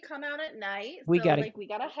mostly come out at night, we so gotta like we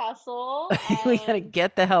gotta hustle we gotta and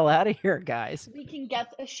get the hell out of here, guys. we can get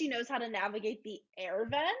she knows how to navigate the air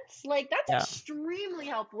vents. Like that's Yeah. extremely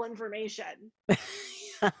helpful information.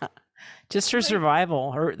 Just her Like,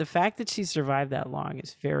 survival, the fact that she survived that long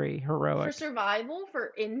is very for heroic. survival,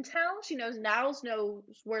 for intel, she knows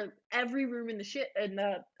where every room in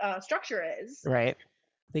the structure is. Right.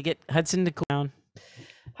 They get Hudson to cool down.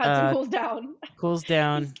 Hudson cools down. Cools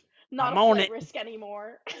down. He's not I'm a on flight it. risk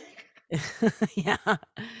anymore. Yeah.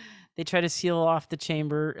 They try to seal off the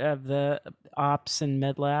chamber of the ops and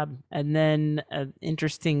med lab, and then an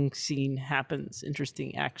interesting scene happens.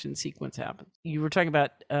 Interesting action sequence happens. You were talking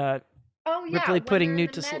about Oh yeah, Ripley when putting they're in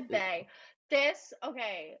Newt the to med sleep. bay.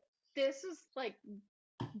 This is like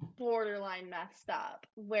borderline messed up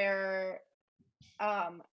where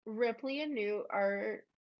Ripley and Newt are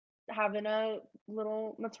having a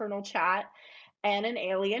little maternal chat and an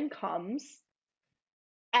alien comes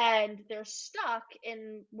and they're stuck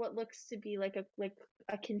in what looks to be like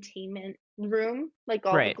a containment room, like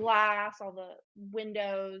all the Right. glass, all the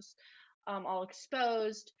windows, all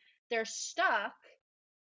exposed. They're stuck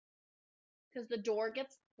because the door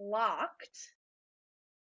gets locked.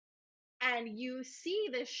 And you see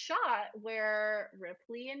this shot where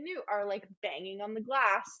Ripley and Newt are like banging on the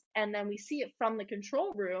glass, and then we see it from the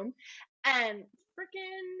control room, and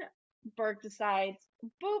freaking Burke decides,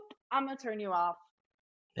 boop, I'm gonna turn you off.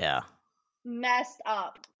 Yeah. Messed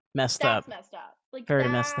up. Messed That's up. messed up. Like Very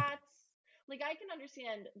messed up. like I can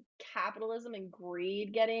understand capitalism and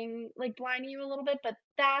greed getting like blinding you a little bit, but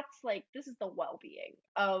that's like this is the well-being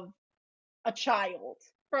of a child.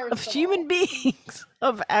 First Of of human all, beings,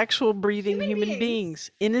 of actual breathing human beings,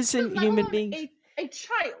 innocent let human alone beings. a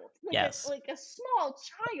child, like Yes. like a small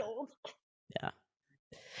child. Yeah.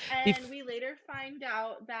 And we later find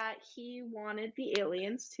out that he wanted the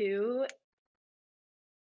aliens to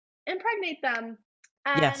impregnate them,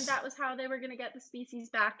 and Yes. that was how they were going to get the species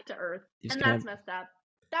back to Earth. He's And gonna- that's messed up.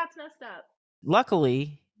 That's messed up.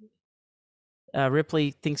 Luckily,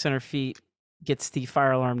 Ripley thinks on her feet, gets the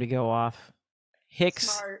fire alarm to go off. Hicks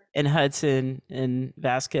Smart. and Hudson and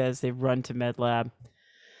Vasquez, they run to med lab.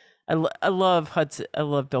 I love Hudson. I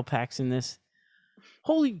love Bill Paxton in this.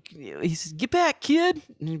 Holy, he says, "Get back, kid!"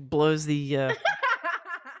 And he blows the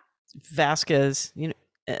Vasquez. You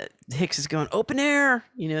know, Hicks is going open air.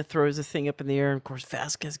 You know, throws the thing up in the air. And of course,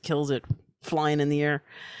 Vasquez kills it, flying in the air.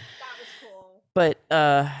 That was cool.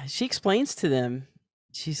 But she explains to them.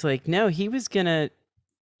 She's like, "No, he was gonna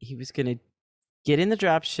get in the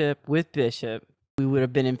dropship with Bishop. We would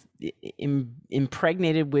have been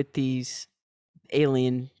impregnated with these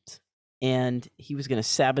aliens, and he was going to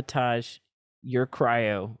sabotage your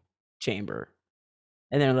cryo chamber."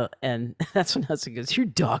 And that's when Hudson goes, "You're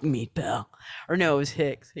dog meat, pal." Or no, it was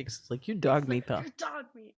Hicks. Hicks is like, "You're dog meat, pal." You're dog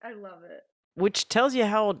meat. I love it. Which tells you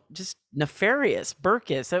how just nefarious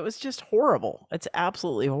Burke is. That was just horrible. It's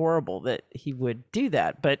absolutely horrible that he would do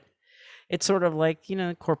that. But it's sort of like, you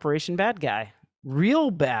know, corporation bad guy.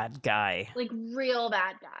 Real bad guy. Like real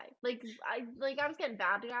bad guy. Like I was getting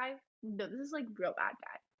bad guy. No, this is like real bad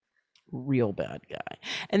guy. Real bad guy.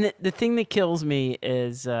 And the thing that kills me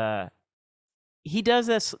is he does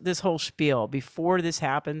this whole spiel before this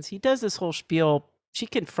happens. He does this whole spiel. She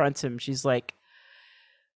confronts him. She's like,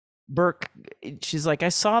 "Burke," she's like, "I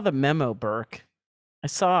saw the memo, Burke. I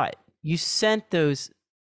saw it. You sent those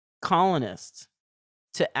colonists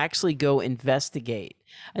to actually go investigate."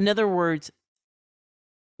 In other words,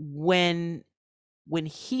 when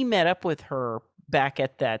he met up with her back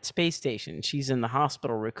at that space station, she's in the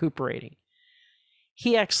hospital recuperating.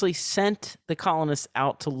 He actually sent the colonists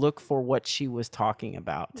out to look for what she was talking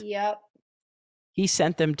about. Yep. He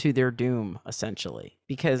sent them to their doom, essentially,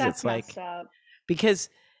 because That's it's like, messed up. because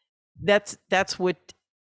that's what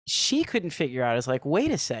she couldn't figure out. Is like,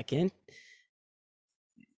 wait a second,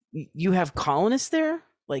 you have colonists there,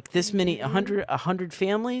 like this many, 100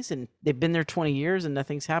 families, and they've been there 20 years and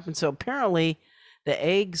nothing's happened. So apparently the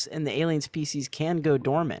eggs and the alien species can go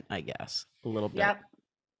dormant, I guess, a little bit. Yep.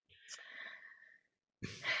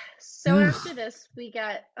 So after this, we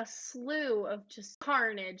get a slew of just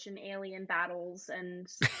carnage and alien battles and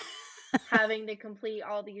having to complete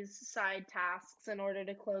all these side tasks in order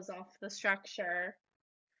to close off the structure.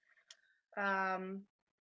 One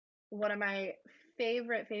of my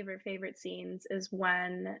favorite scenes is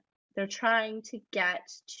when they're trying to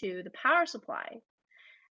get to the power supply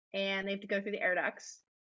and they have to go through the air ducts,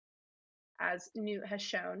 as Newt has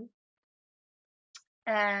shown.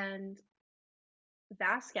 And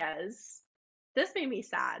Vasquez, this made me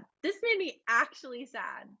sad. This made me actually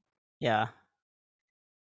sad. Yeah.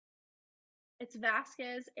 It's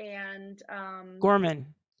Vasquez and Gorman.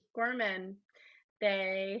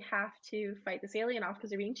 They have to fight this alien off because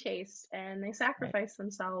they're being chased, and they sacrifice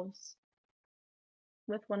themselves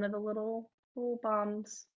with one of the little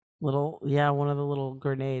bombs. One of the little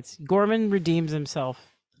grenades. Gorman redeems himself.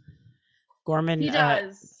 He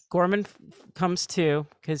does. Gorman comes to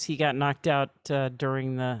because he got knocked out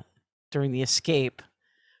during the escape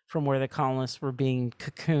from where the colonists were being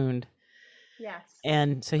cocooned. Yes.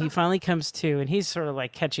 And so he finally comes to, and he's sort of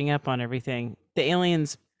like catching up on everything. The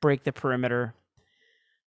aliens break the perimeter.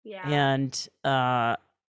 Yeah. And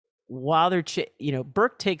while they're,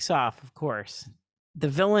 Burke takes off, of course. The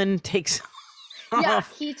villain takes off. Yeah,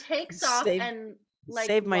 he takes off and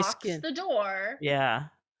locks the door. Yeah.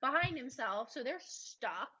 Behind himself, so they're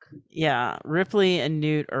stuck. Yeah, Ripley and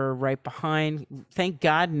Newt are right behind. Thank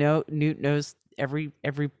God, Newt knows every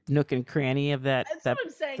nook and cranny of that what I'm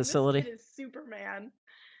saying. Facility. This kid is Superman.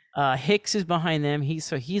 Hicks is behind them.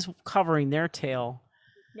 He's covering their tail.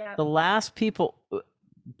 Yeah. The last people,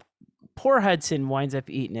 poor Hudson winds up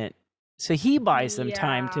eating it, so he buys them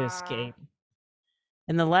time to escape.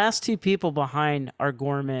 And the last two people behind are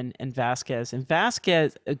Gorman and Vasquez. And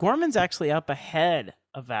Gorman's actually up ahead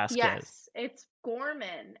of Vasquez. Yes, it's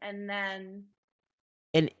Gorman and then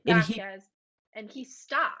Vasquez, and he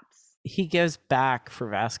stops. He goes back for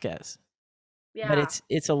Vasquez. Yeah. But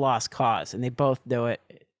it's a lost cause, and they both know it.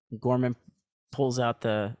 Gorman pulls out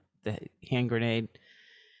the hand grenade,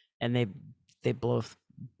 and they blow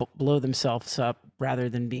themselves up rather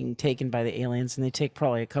than being taken by the aliens, and they take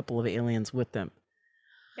probably a couple of aliens with them.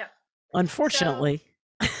 Yeah. Unfortunately,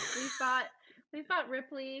 so we've got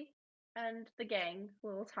Ripley and the gang a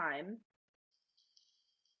little time,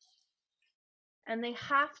 and they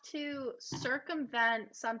have to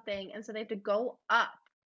circumvent something, and so they have to go up,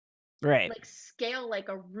 right, like scale like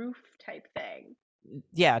a roof type thing.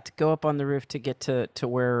 Yeah, to go up on the roof to get to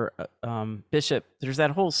where Bishop. There's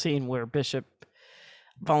that whole scene where Bishop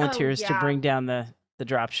volunteers to bring down the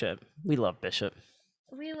dropship. We love Bishop.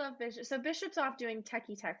 So Bishop's off doing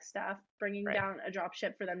techie tech stuff, bringing down a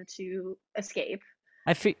dropship for them to escape.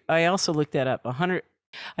 I also looked that up.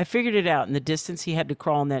 I figured it out, and the distance he had to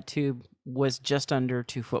crawl in that tube was just under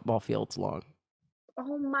 2 football fields long.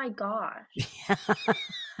 Oh my gosh.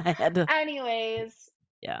 I had to. Anyways.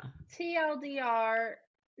 Yeah. TLDR,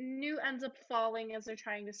 Newt ends up falling as they're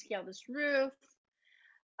trying to scale this roof.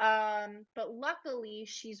 But luckily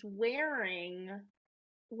she's wearing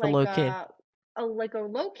like a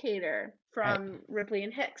locator from Ripley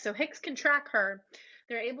and Hicks. So Hicks can track her.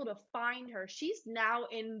 They're able to find her. She's now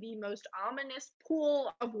in the most ominous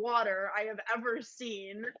pool of water I have ever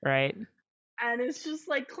seen. Right. And it's just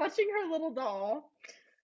like clutching her little doll.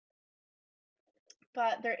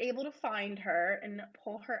 But they're able to find her and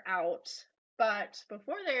pull her out. But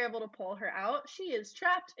before they're able to pull her out, she is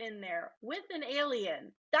trapped in there with an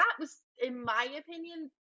alien. That was, in my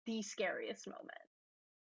opinion, the scariest moment.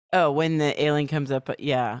 Oh, when the alien comes up,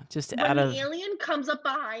 just when the alien comes up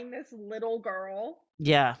behind this little girl.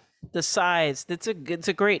 Yeah, the size. It's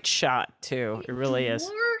a great shot too. It really is.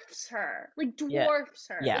 Dwarfs her.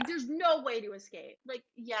 Yeah. Like, there's no way to escape. Like,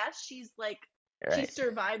 yes, she's like. Right. She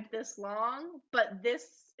survived this long, but this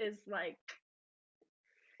is like,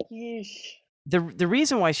 yeesh. The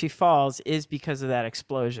reason why she falls is because of that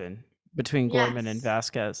explosion between Gorman and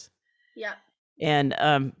Vasquez. Yeah. And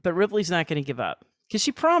but Ripley's not going to give up because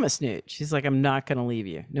she promised Newt. She's like, I'm not going to leave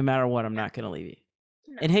you, no matter what. I'm not going to leave you.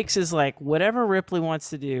 No. And Hicks is like, whatever Ripley wants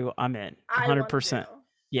to do, I'm in, 100%.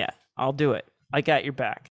 Yeah, I'll do it. I got your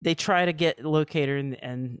back. They try to locate her,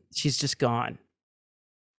 and she's just gone.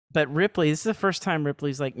 But Ripley, this is the first time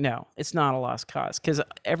Ripley's like, no, it's not a lost cause. Because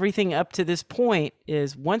everything up to this point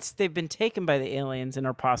is once they've been taken by the aliens and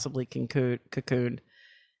are possibly cocooned,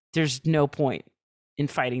 there's no point in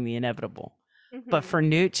fighting the inevitable. But for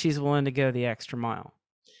Newt, she's willing to go the extra mile.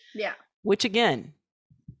 Yeah. Which again,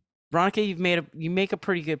 Veronica, you make a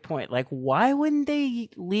pretty good point. Like, why wouldn't they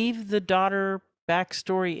leave the daughter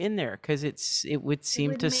backstory in there? Because it would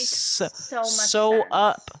seem to sew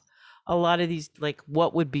up a lot of these, like,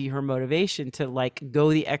 what would be her motivation to like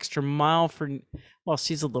go the extra mile for, well,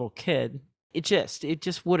 she's a little kid. It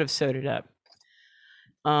just would have sewed it up.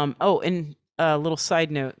 Oh, and a little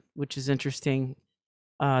side note, which is interesting.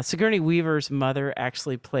 Sigourney Weaver's mother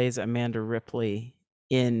actually plays Amanda Ripley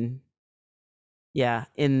in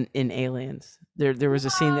Aliens. There was a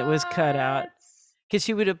scene that was cut out because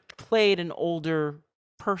she would have played an older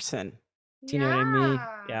person. Do you know what I mean?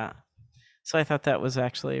 Yeah. So I thought that was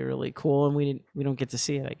actually really cool, and we don't get to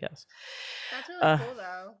see it, I guess. That's really cool,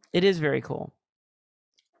 though. It is very cool.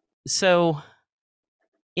 So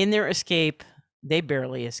in their escape, they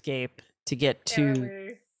barely escape to get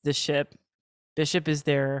to the ship. Bishop is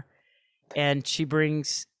there, and she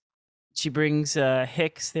brings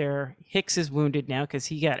Hicks there. Hicks is wounded now because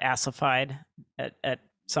he got acidified at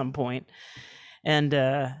some point. And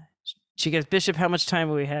she goes, Bishop, how much time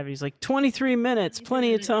do we have? He's like, 23 minutes,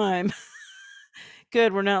 plenty of time.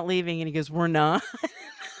 Good, we're not leaving. And he goes, we're not.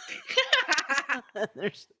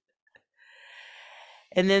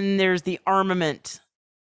 And then there's the armament.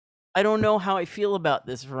 I don't know how I feel about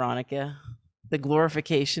this, Veronica. The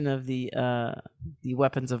glorification of the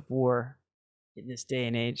weapons of war in this day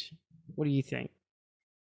and age. What do you think?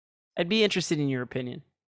 I'd be interested in your opinion.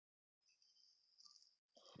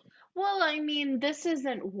 Well, I mean, this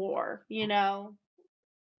isn't war, you know?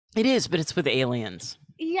 It is, but it's with aliens.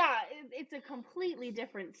 Yeah, it's a completely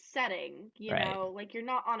different setting, you know? Like, you're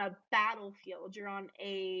not on a battlefield, you're on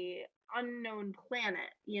a unknown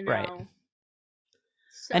planet, you know? Right.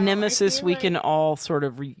 So a nemesis we can all sort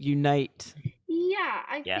of reunite. Yeah,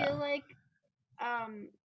 I feel like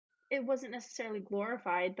it wasn't necessarily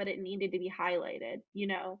glorified, but it needed to be highlighted, you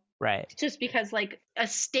know? Right. Just because, like,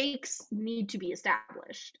 stakes need to be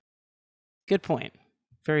established. Good point.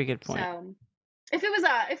 Very good point. So, if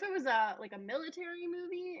it was a like a military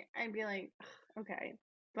movie, I'd be like, okay,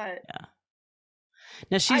 but yeah.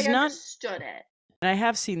 Now she's I not understood it. And I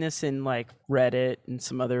have seen this in like Reddit and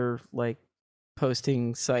some other like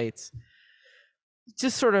posting sites.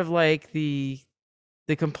 Just sort of like the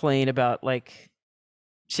complaint about like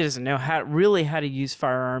she doesn't know how to use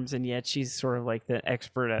firearms, and yet she's sort of like the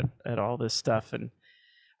expert at all this stuff. And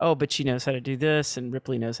but she knows how to do this, and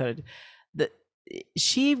Ripley knows how to do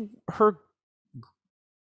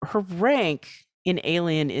her rank in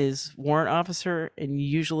Alien is warrant officer, and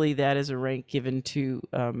usually that is a rank given to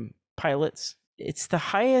pilots. It's the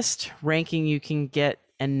highest ranking you can get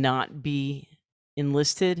and not be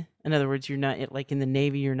enlisted. In other words, you're not like in the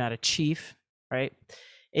Navy, you're not a chief, right?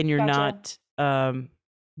 And you're not,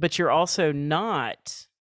 but you're also not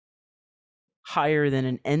higher than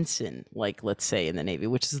an ensign, like let's say in the Navy,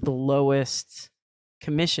 which is the lowest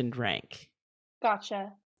commissioned rank.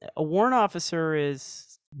 Gotcha. A warrant officer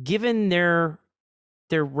is given their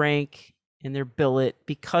rank and their billet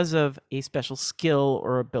because of a special skill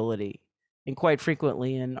or ability. And quite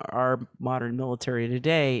frequently in our modern military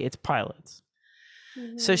today, it's pilots.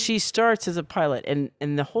 Mm-hmm. So she starts as a pilot. And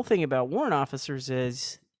the whole thing about warrant officers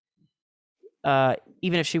is,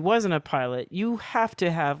 even if she wasn't a pilot, you have to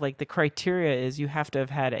have, like, the criteria is you have to have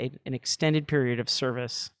had an extended period of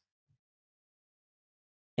service.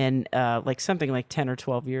 And like something like 10 or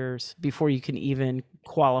 12 years before you can even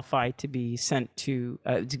qualify to be sent to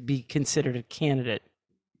be considered a candidate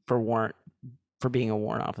for being a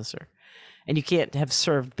warrant officer. And you can't have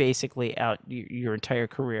served basically out your entire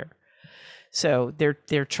career. So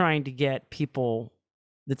they're trying to get people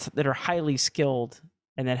that are highly skilled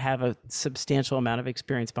and that have a substantial amount of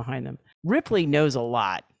experience behind them. Ripley knows a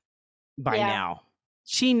lot by now.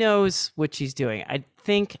 She knows what she's doing. I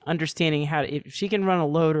think understanding if she can run a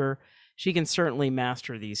loader, she can certainly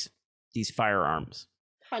master these firearms.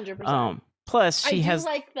 100%. Plus, she has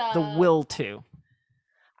like the will to.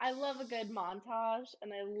 I love a good montage,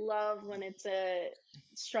 and I love when it's a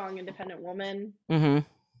strong, independent woman. Mm-hmm.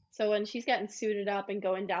 So when she's getting suited up and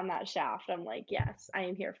going down that shaft, I'm like, yes, I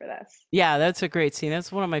am here for this. Yeah, that's a great scene.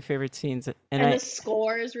 That's one of my favorite scenes. And the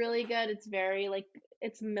score is really good. It's very like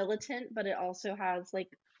it's militant, but it also has like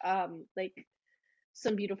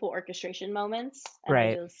some beautiful orchestration moments. And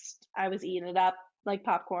right. I was eating it up like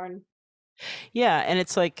popcorn. Yeah, and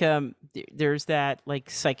it's like there's that like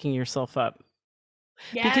psyching yourself up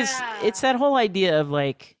because it's Yeah. that whole idea of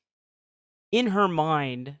like in her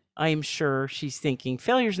mind, I am sure she's thinking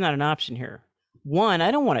failure's not an option here. One,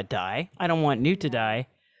 I don't want to die. I don't want Newt to No. die.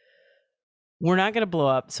 We're not going to blow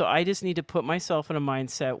up. So I just need to put myself in a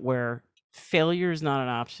mindset where failure is not an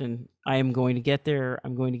option. I am going to get there.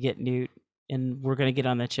 I'm going to get Newt, and we're going to get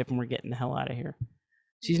on that ship and we're getting the hell out of here.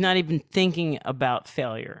 She's Mhm. not even thinking about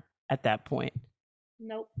failure at that point.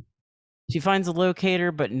 Nope. She finds a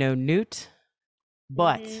locator, but no Newt.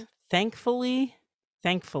 But Mhm. thankfully,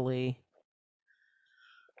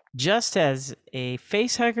 just as a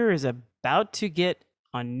facehugger is about to get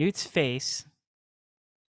on Newt's face,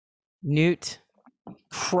 Newt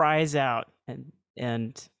cries out,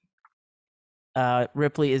 and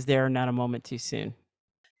Ripley is there not a moment too soon.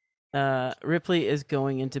 Ripley is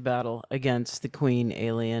going into battle against the Queen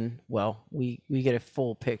alien. Well, we get a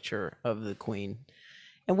full picture of the Queen,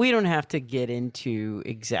 and we don't have to get into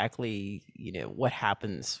exactly what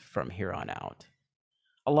happens from here on out.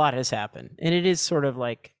 A lot has happened, and it is sort of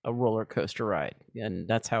like a roller coaster ride, and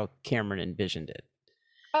that's how Cameron envisioned it.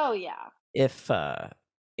 Oh yeah. If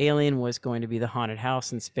Alien was going to be the haunted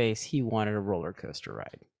house in space, he wanted a roller coaster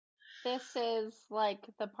ride. This is like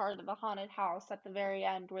the part of the haunted house at the very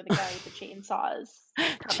end where the guy with the chainsaw is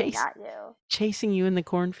coming Chase at you, chasing you in the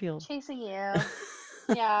cornfield. chasing you.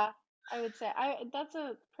 Yeah, I would say that's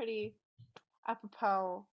a pretty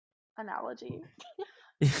apropos analogy.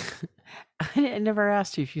 I never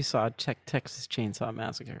asked you if you saw Texas Chainsaw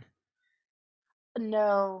Massacre.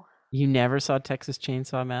 No. You never saw Texas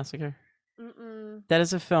Chainsaw Massacre? Mm-mm. That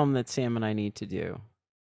is a film that Sam and I need to do.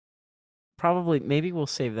 Probably, maybe we'll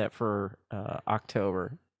save that for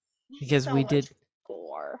October because So we much did.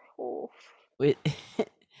 gore. Oof. It,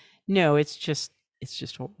 no, it's just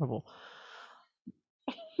horrible.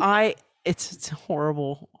 It's a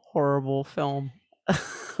horrible film.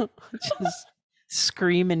 Just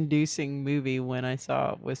scream-inducing movie when I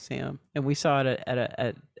saw it with Sam, and we saw it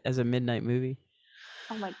as a midnight movie.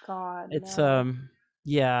 Oh my God, It's no.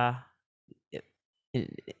 yeah, it,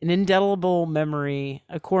 an indelible memory,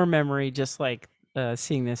 a core memory, just like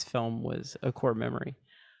seeing this film was a core memory.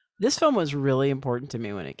 This film was really important to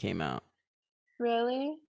me when it came out.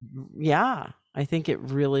 Really? Yeah, I think it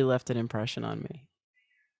really left an impression on me.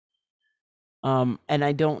 And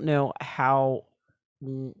I don't know how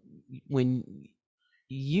when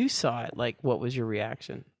you saw it, like what was your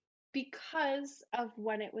reaction? Because of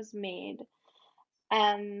when it was made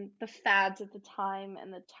and the fads at the time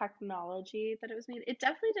and the technology that it was made, it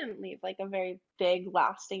definitely didn't leave like a very big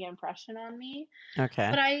lasting impression on me. Okay.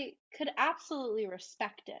 But I could absolutely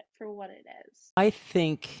respect it for what it is. I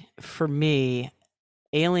think for me,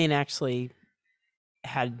 Alien actually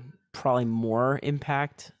had probably more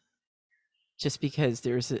impact just because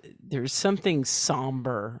there's something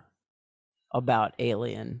somber about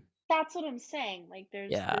Alien. That's what I'm saying. Like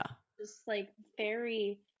there's Yeah. this like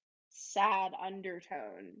very sad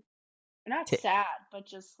undertone. Not T- sad, but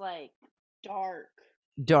just like dark.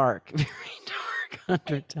 Dark, very dark Like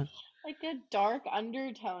undertone. like a dark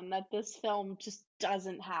undertone that this film just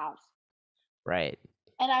doesn't have. Right.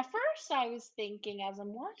 And at first I was thinking as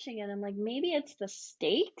I'm watching it, I'm like, maybe it's the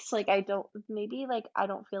stakes. Like I don't maybe like I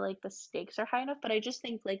don't feel like the stakes are high enough, but I just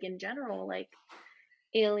think like in general, like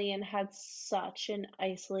Alien had such an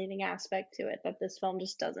isolating aspect to it that this film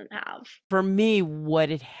just doesn't have. For me,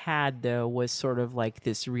 what it had though was sort of like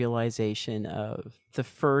this realization of the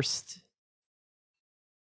first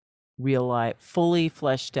fully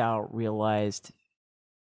fleshed out, realized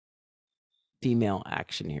female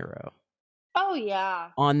action hero Oh yeah.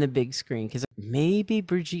 on the big screen. Because maybe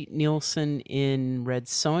Brigitte Nielsen in Red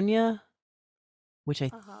Sonja, which I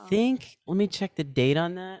Uh-huh. think, let me check the date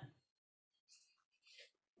on that.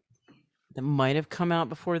 That might have come out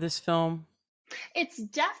before this film. It's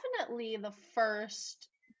definitely the first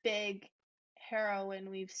big heroine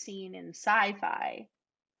we've seen in sci-fi.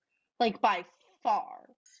 Like by far,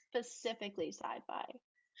 specifically sci-fi.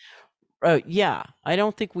 Oh yeah, I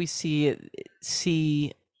don't think we see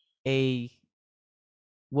a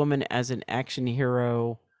woman as an action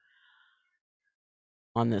hero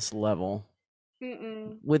on this level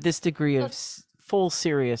Mm-mm. with this degree of The, full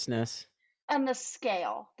seriousness. and the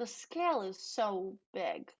scale is so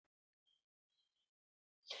big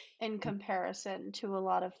in comparison to a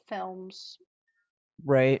lot of films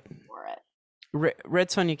Right. for it. Red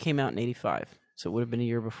Sonja came out in '85, so it would have been a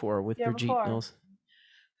year before with Year Brigitte before.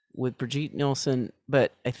 Nielsen.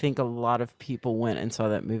 But I think a lot of people went and saw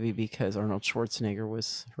that movie because Arnold Schwarzenegger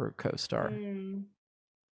was her co-star. Mm.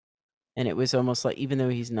 And it was almost like, even though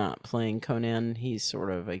he's not playing Conan, he's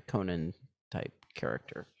sort of a Conan type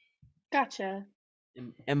character. Gotcha.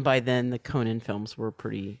 And by then the Conan films were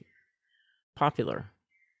pretty popular.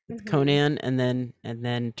 With Hmm. Conan and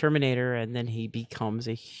then Terminator, and then he becomes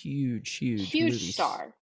a huge Huge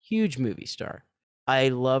star. huge movie star. I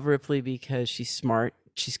love Ripley because she's smart,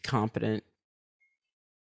 she's competent,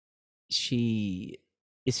 she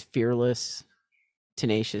is fearless,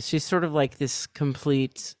 tenacious. She's sort of like this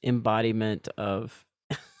complete embodiment of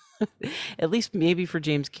at least maybe for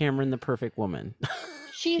James Cameron, the perfect woman.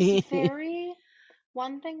 She's very,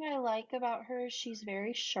 one thing I like about her is she's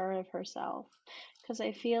very sure of herself. Because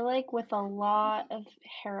I feel like with a lot of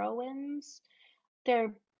heroines,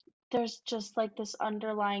 there there's just like this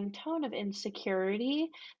underlying tone of insecurity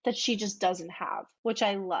that she just doesn't have, which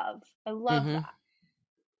I love. I love Hmm. that.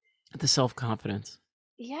 The self-confidence.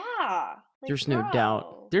 Yeah, like There's no doubt.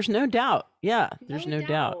 bro, There's no doubt. Yeah, there's no no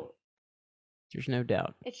doubt. doubt. There's no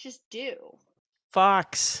doubt. It's just due.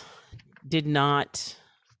 Fox did not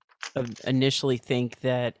initially think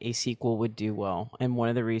that a sequel would do well, and one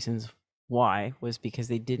of the reasons why was because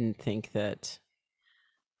they didn't think that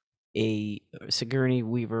a Sigourney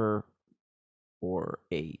Weaver or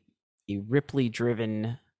a Ripley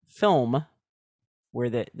driven film where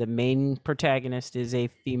the main protagonist is a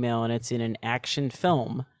female and it's in an action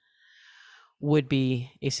film would be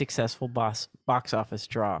a successful box office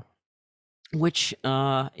draw, which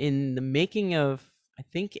in the making of, I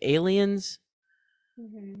think, Aliens,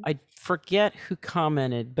 Hmm. I forget who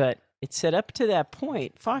commented, but it said up to that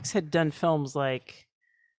point Fox had done films like,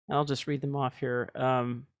 and I'll just read them off here,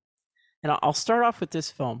 and I'll start off with this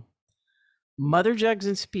film, Mother Jugs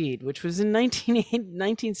and Speed, which was in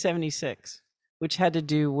 1976, which had to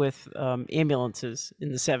do with ambulances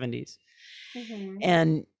in the 70s. Hmm.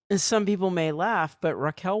 And some people may laugh, but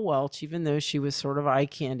Raquel Welch, even though she was sort of eye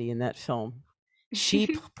candy in that film,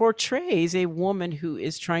 she portrays a woman who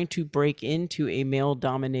is trying to break into a male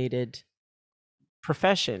dominated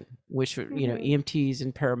profession, which, Hmm. EMTs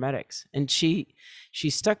and paramedics. And she's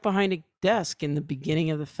stuck behind a desk in the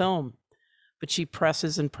beginning of the film, but she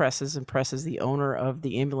presses and presses and presses the owner of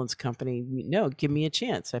the ambulance company. No, give me a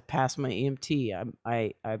chance. I passed my EMT.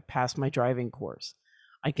 I passed my driving course.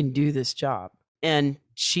 I can do this job. And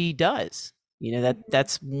she does. Hmm.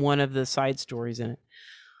 That's one of the side stories in it.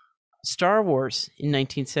 Star Wars in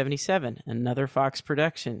 1977, another Fox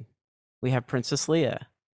production. We have Princess Leia.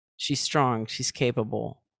 She's strong, she's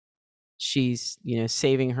capable. She's,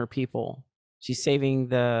 saving her people. She's saving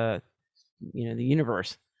the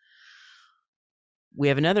universe. We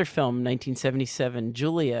have another film, 1977,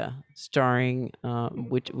 Julia, starring,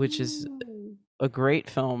 which is Ooh. a great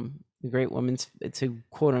film, a great women's. It's a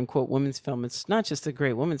quote unquote women's film. It's not just a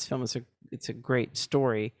great women's film. It's a great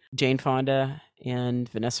story. Jane Fonda and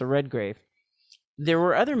Vanessa Redgrave. There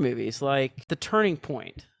were other movies like The Turning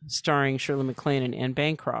Point, starring Shirley MacLaine and Anne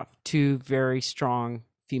Bancroft, two very strong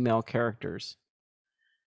female characters.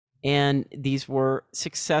 And these were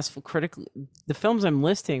successful critically. The films I'm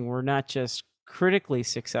listing were not just critically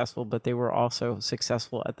successful, but they were also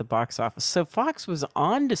successful at the box office. So Fox was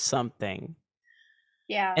on to something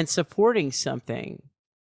Yeah. and supporting something,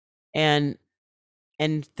 and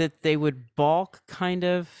that they would balk kind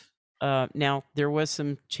of. Now there was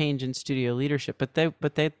some change in studio leadership, but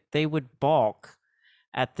they would balk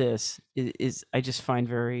at this is I just find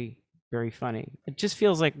very, very funny. It just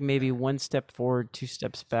feels like maybe one step forward, two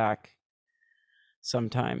steps back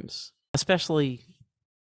sometimes, especially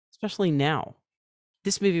now.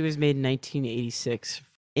 This movie was made in 1986.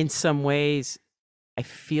 In some ways, I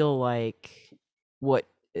feel like what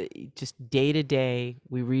just day to day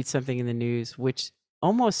we read something in the news which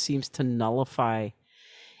almost seems to nullify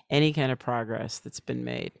any kind of progress that's been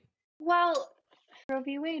made. Well, Roe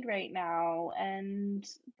v. Wade right now, and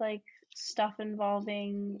like stuff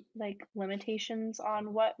involving like limitations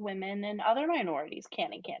on what women and other minorities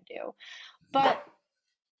can and can't do. But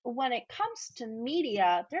when it comes to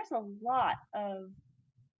media, there's a lot of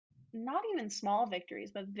not even small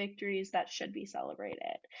victories, but victories that should be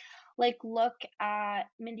celebrated. Like, look at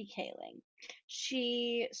Mindy Kaling.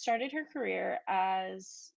 She started her career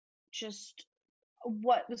as just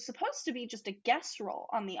what was supposed to be just a guest role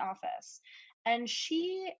on The Office. And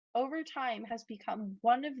she, over time, has become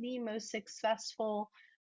one of the most successful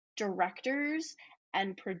directors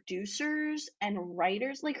and producers and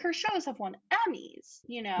writers. Like, her shows have won Emmys,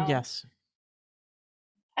 you know? Yes.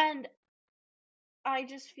 And I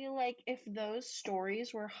just feel like if those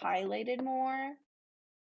stories were highlighted more,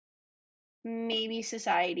 maybe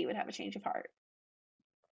society would have a change of heart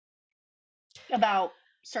about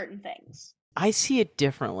certain things. I see it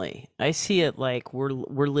differently. I see it like we're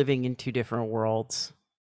living in two different worlds.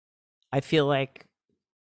 I feel like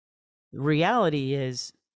the reality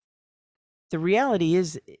is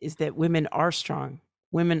that women are strong,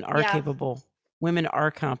 women are Yeah. capable, women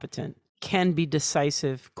are competent, can be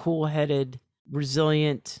decisive, cool-headed,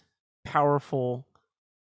 resilient, powerful,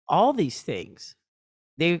 all these things.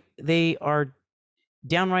 They are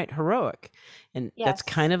downright heroic. And that's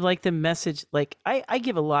Yes. kind of like the message. Like I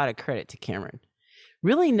give a lot of credit to Cameron.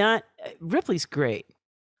 Really not Ripley's great.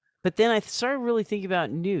 But then I started really thinking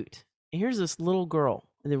about Newt. And here's this little girl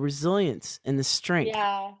and the resilience and the strength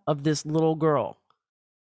Yeah. of this little girl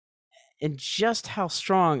and just how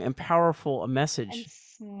strong and powerful a And message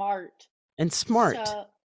smart. and smart. So,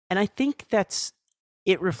 And I think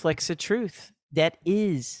it reflects the truth. It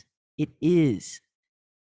is.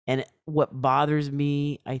 And what bothers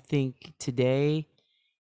me, I think, today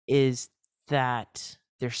is that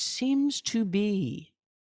there seems to be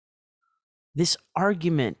this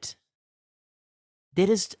argument that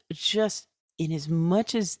is just, in as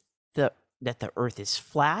much as that the earth is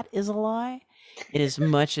flat is a lie, in as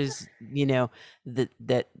much as,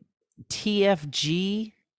 that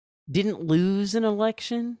TFG didn't lose an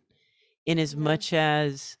election, in as mhm. much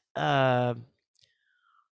as uh,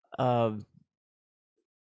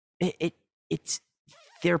 it's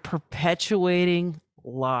they're perpetuating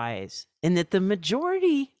lies, and that the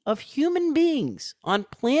majority of human beings on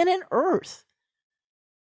planet Earth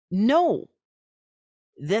know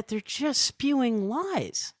that they're just spewing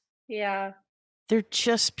lies. Yeah. They're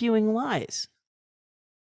just spewing lies.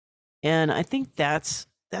 And I think that's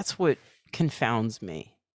what confounds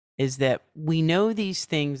me, is that we know these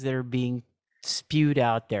things that are being spewed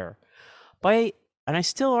out there by, and I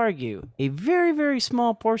still argue, a very, very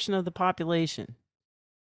small portion of the population.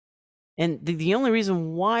 And the only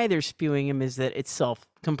reason why they're spewing them is that it's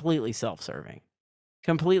completely self-serving.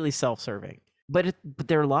 Completely self-serving. But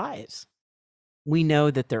they're lies. We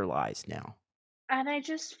know that they're lies now. And I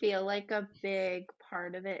just feel like a big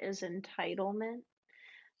part of it is entitlement.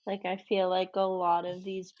 Like, I feel like a lot of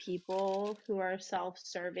these people who are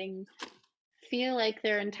self-serving feel like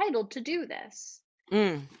they're entitled to do this,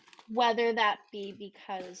 Mm. whether that be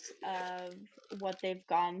because of what they've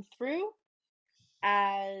gone through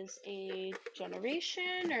as a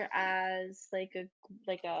generation or as like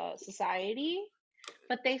a society,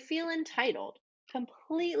 but they feel entitled,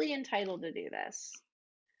 completely entitled to do this.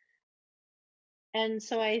 And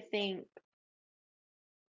so I think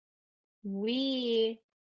we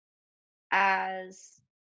as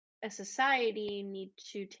a society need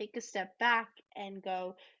to take a step back and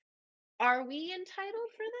go, are we entitled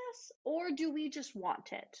for this or do we just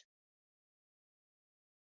want it?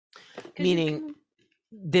 Because you Meaning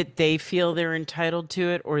can, that they feel they're entitled to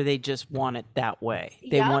it, or they just want it that way.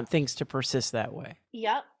 They yep, want things to persist that way.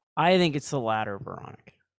 yep. I think it's the latter,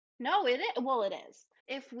 Veronica. No, it is. Well, it is.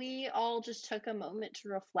 If we all just took a moment to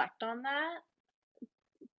reflect on that,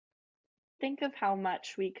 think of how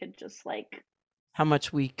much we could just like How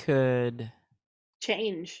much we could.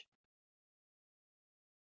 change.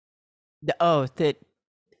 That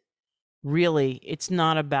really, it's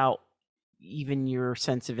not about even your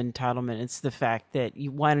sense of entitlement. It's the fact that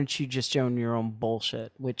why don't you just own your own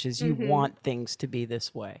bullshit, which is you Mm-hmm. want things to be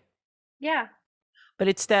this way. Yeah. But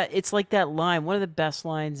it's like that line, one of the best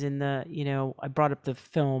lines in I brought up the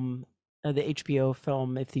film, the HBO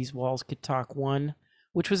film, If These Walls Could Talk 1,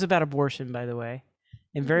 which was about abortion, by the way,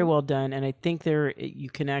 and very Mm-hmm. well done. And I think you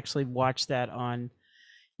can actually watch that on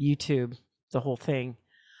YouTube, the whole thing.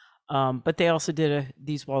 But they also did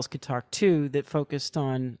These Walls Could Talk 2 that focused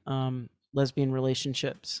on lesbian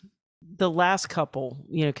relationships. The last couple,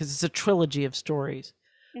 because it's a trilogy of stories.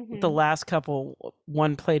 The Mm-hmm. last couple,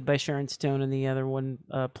 one played by Sharon Stone and the other one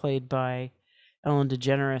played by Ellen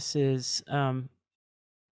DeGeneres, is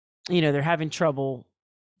they're having trouble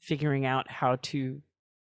figuring out how to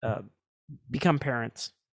uh, become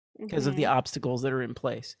parents because of the Mm-hmm. obstacles that are in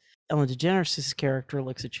place. Ellen DeGeneres' character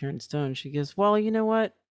looks at Sharon Stone. She goes, "Well, you know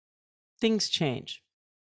what? Things change.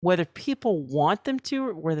 Whether people want them to,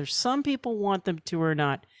 or whether some people want them to or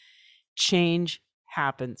not, change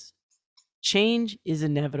happens. Change is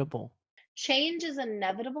inevitable, Change is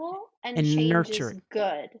inevitable and and change nurture is it."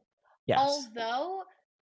 good. Yes. Although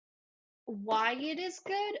why it is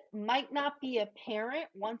good might not be apparent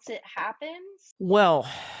once it happens. Well,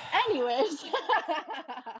 Anyways.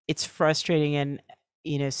 it's frustrating,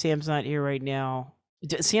 and Sam's not here right now.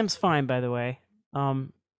 Sam's fine, by the way.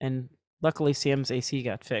 And luckily Sam's AC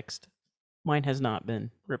got fixed. Mine has not been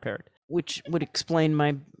repaired, which would explain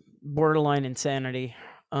my borderline insanity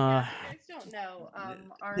Yeah, if you guys don't know,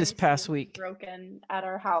 our this AC past has been week. broken at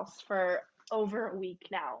our house for over a week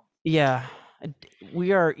now. Yeah,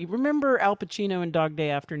 we are. You remember Al Pacino in Dog Day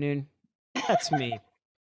Afternoon? That's me.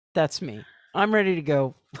 That's me. I'm ready to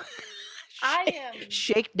go I am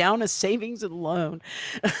shake down a savings and loan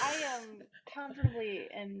I am comfortably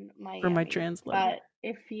in for my Miami, translator. but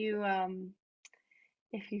if you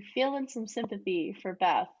feeling some sympathy for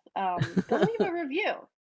Beth, go leave a review.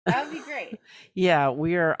 That would be great. Yeah,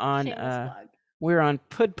 Shameless plug. we're on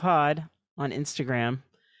Pudpod on Instagram,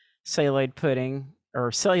 celluloid pudding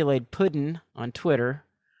or celluloid pudding on Twitter,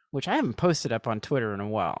 which I haven't posted up on Twitter in a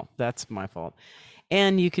while. That's my fault.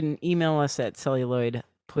 And you can email us at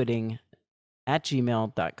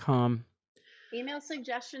celluloidpudding@gmail.com. Email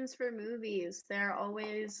suggestions for movies. They're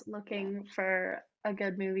always looking for a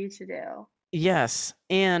good movie to do. Yes,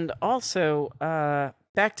 and also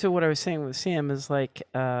back to what I was saying with Sam is like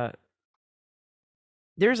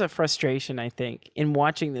there's a frustration I think in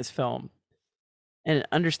watching this film and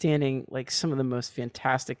understanding like some of the most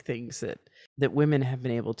fantastic things that women have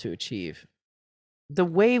been able to achieve. The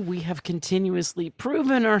way we have continuously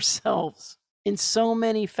proven ourselves in so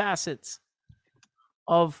many facets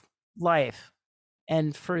of life.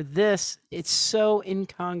 And for this, it's so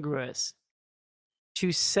incongruous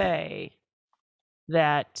to say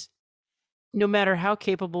that no matter how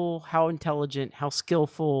capable, how intelligent, how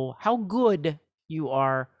skillful, how good you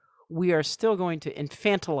are, we are still going to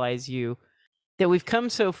infantilize you. That we've come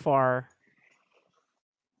so far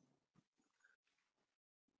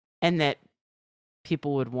and that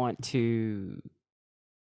people would want to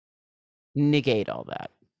negate all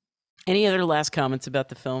that. Any other last comments about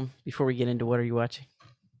the film before we get into what are you watching?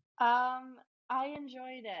 I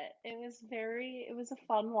enjoyed it. It was a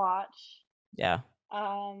fun watch. Yeah.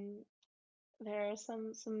 Um, there are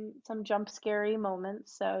some jump scary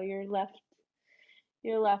moments, so you're left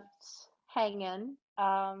hanging.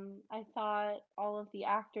 I thought all of the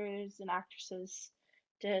actors and actresses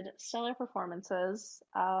did stellar performances.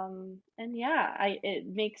 And yeah, it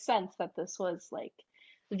makes sense that this was like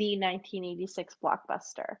the 1986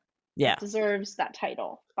 blockbuster. Yeah. It deserves that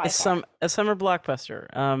title by far. A summer blockbuster.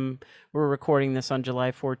 We're recording this on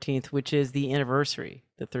July 14th, which is the anniversary,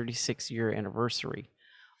 the 36-year anniversary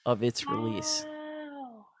of its release.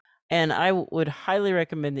 Wow. And I would highly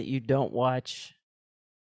recommend that you don't watch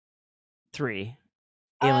 3.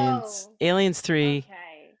 Oh, Aliens 3.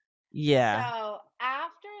 okay. Yeah. So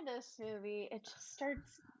after this movie, it just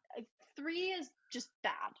starts. 3 is just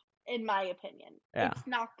bad, in my opinion. Yeah. It's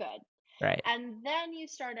not good. Right. And then you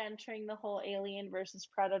start entering the whole Alien versus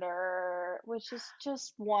Predator, which is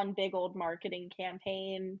just one big old marketing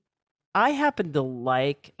campaign. I happen to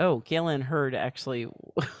like Gale and Hurd actually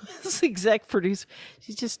was exec producer.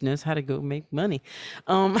 She just knows how to go make money.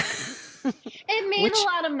 It made a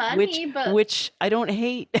lot of money, but which I don't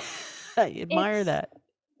hate. I admire it's that.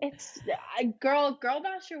 it's girl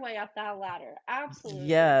bash your way up that ladder. Absolutely, by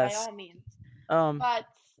Yes. all means. Um But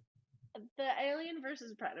the Alien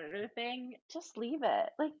versus Predator thing, just leave it.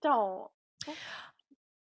 Like, don't. Just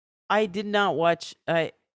I did not watch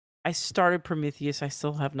I started Prometheus. I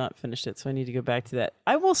still have not finished it, so I need to go back to that.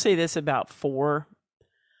 I will say this about 4.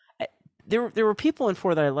 There were people in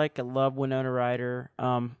 4 that I like. I love Winona Ryder. I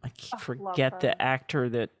love forget her. the actor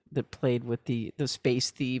that played with the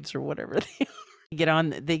space thieves or whatever they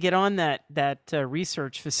they get on that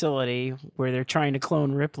research facility where they're trying to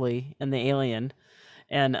clone Ripley and the alien,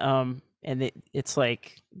 and it's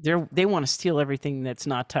like they want to steal everything that's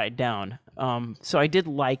not tied down. So I did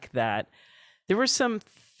like that. There were some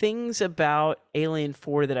things about Alien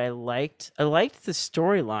 4 that I liked. I liked the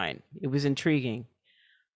storyline. It was intriguing.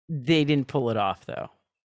 They didn't pull it off though.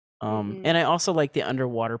 And I also like the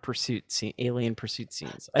underwater alien pursuit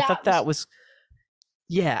scenes. I thought that was,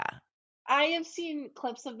 yeah. I have seen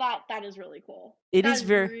clips of that. That is really cool. It That is is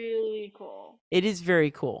very, really cool. it is very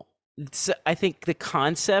cool. I think the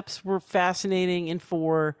concepts were fascinating, and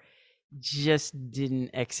 4 just didn't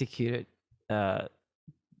execute it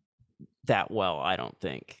that well. I don't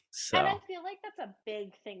think so. And I feel like that's a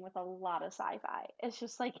big thing with a lot of sci-fi. It's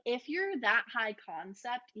just like if you're that high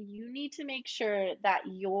concept, you need to make sure that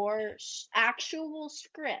your actual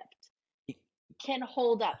script can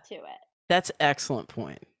hold up to it. That's an excellent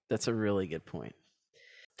point. That's a really good point.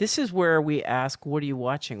 This is where we ask, what are you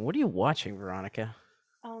watching? What are you watching, Veronica?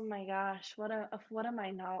 Oh my gosh, what am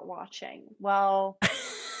I not watching? Well,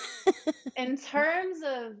 in terms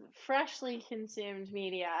of freshly consumed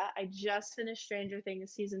media, I just finished Stranger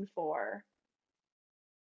Things season 4.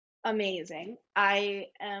 Amazing. I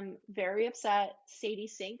am very upset. Sadie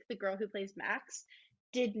Sink, the girl who plays Max,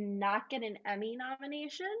 did not get an Emmy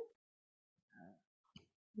nomination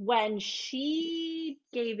when she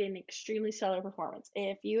gave an extremely stellar performance.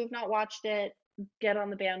 If you have not watched it, get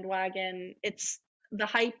on the bandwagon. The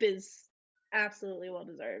hype is absolutely well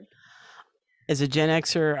deserved. As a Gen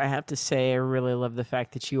Xer, I have to say I really love the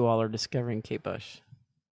fact that you all are discovering Kate Bush.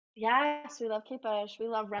 Yes, we love Kate Bush. We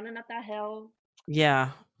love running up that hill.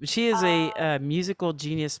 Yeah, she is a Um, musical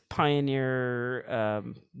genius pioneer.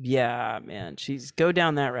 Yeah, man, she's go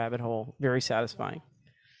down that rabbit hole. Very satisfying.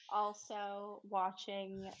 yes. Also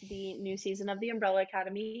watching the new season of The Umbrella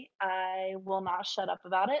Academy. I will not shut up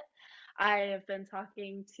about it. I have been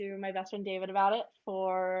talking to my best friend David about it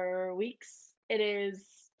for weeks. It is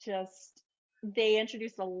just, they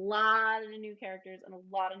introduced a lot of new characters and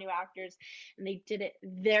a lot of new actors, and they did it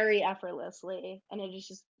very effortlessly. And it is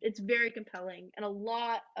just, it's very compelling. And a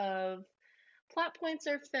lot of plot points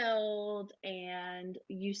are filled, and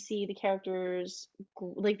you see the characters,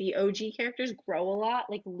 like the OG characters, grow a lot.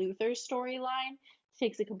 Like Luther's storyline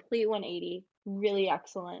takes a complete 180. Really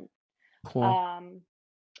excellent. Cool. Um,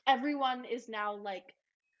 Everyone is now like,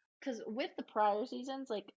 because with the prior seasons,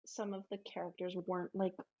 like some of the characters weren't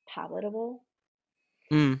like palatable,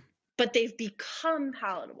 Mm. but they've become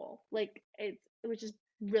palatable. Like it's, which is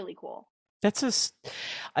really cool. That's just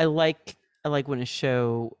I like when a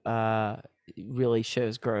show really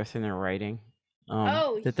shows growth in their writing.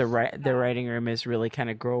 Oh, That the yeah. writing room is really kind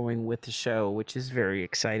of growing with the show, which is very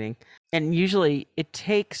exciting. And usually it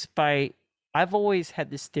takes by I've always had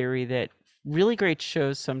this theory that really great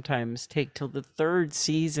shows sometimes take till the third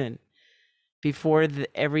season before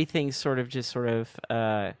everything sort of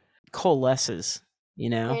coalesces, you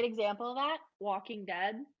know? Great example of that, Walking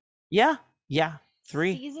Dead. Yeah. Yeah.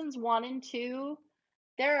 3. Seasons 1 and 2,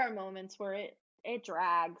 there are moments where it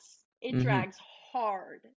drags. It Mhm. drags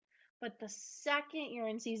hard. But the second you're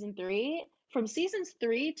in season 3, from seasons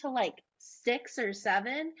 3 to like 6 or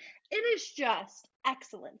 7, it is just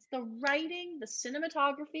excellence. The writing, the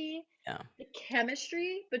cinematography, Yeah. the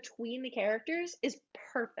chemistry between the characters is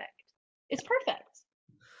perfect. It's perfect.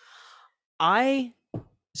 I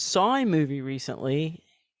saw a movie recently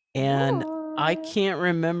and I Ooh. can't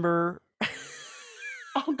remember.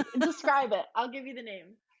 Describe it. I'll give you the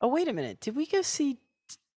name. Oh, wait a minute. Did we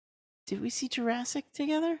see Jurassic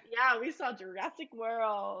together? Yeah, we saw Jurassic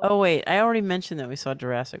World. Oh, wait. I already mentioned that we saw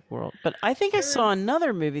Jurassic World, but I think I There saw was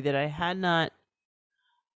another movie that I had not,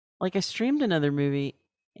 like, I streamed another movie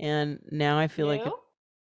and now I feel like new.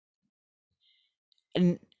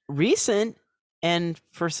 and recent, and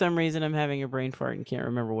for some reason I'm having a brain fart and can't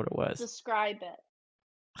remember what it was. Describe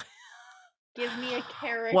it. Give me a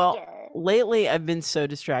Well, character. lately I've been so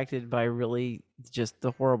distracted by really just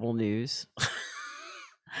the horrible news.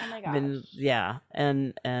 Oh my Been gosh. yeah,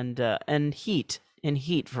 and heat,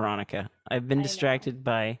 Veronica. I've been I know. distracted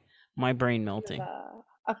by my brain Do you have melting.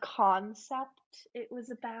 a concept it was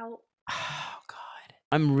about? Oh God,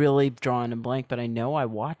 I'm really drawing a blank, but I know I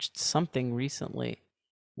watched something recently.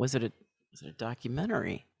 Was it a was it a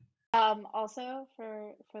documentary? Also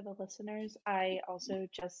for the listeners, I also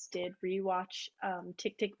just did rewatch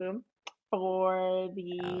Tick Tick Boom for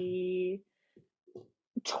Yeah, the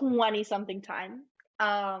 20 something time.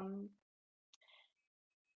 Um,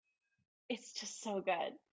 it's just so good.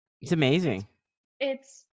 it's It's amazing.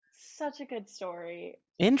 it's such a good story.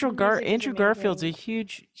 Music is Andrew Garfield's a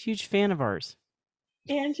amazing. huge fan of ours.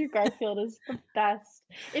 Andrew Garfield is the best.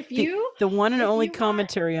 If The you the one and if only you want,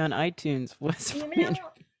 commentary on iTunes was from Andrew.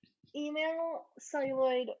 email email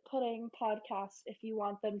Celluloid Pudding podcast if you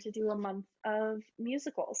want them to do a month of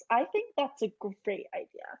musicals. I think that's a great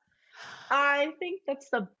idea. I think that's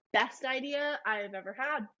the best idea I've ever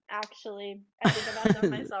had, actually. I think I bought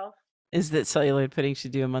them myself. Is that Celluloid Pudding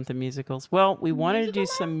should do a month of musicals? Well, we wanted to Musical do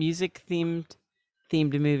some month? music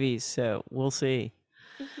themed movies, so we'll see.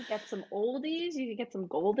 You could get some oldies, you could get some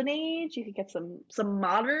golden age, you could get some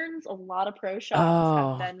moderns. A lot of pro shops have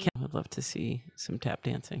Oh, been. I would love to see some tap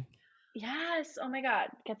dancing. Yes, oh my God,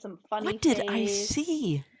 get some funny What did I face.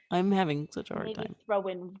 see? I'm having such a hard Maybe time. throw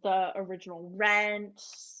in the original Rent.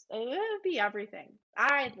 It would be everything.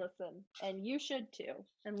 I'd listen, and you should too,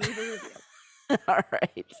 and leave a review. All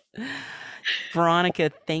right.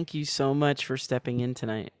 Veronica, thank you so much for stepping in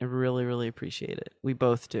tonight. I really appreciate it. We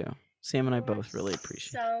both do. Sam and I You are both really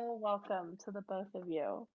appreciate it. so welcome to the both of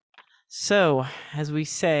you. So, as we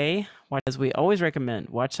say, as we always recommend,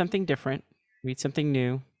 watch something different, read something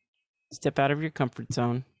new, step out of your comfort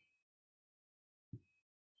zone.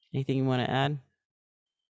 Anything you want to add?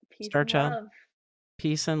 Peace Star and Child? love.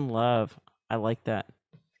 Peace and love. I like that.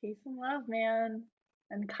 Peace and love, man.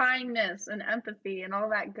 And kindness and empathy and all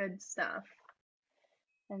that good stuff.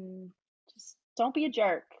 And just don't be a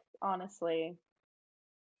jerk, honestly.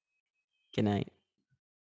 Good night.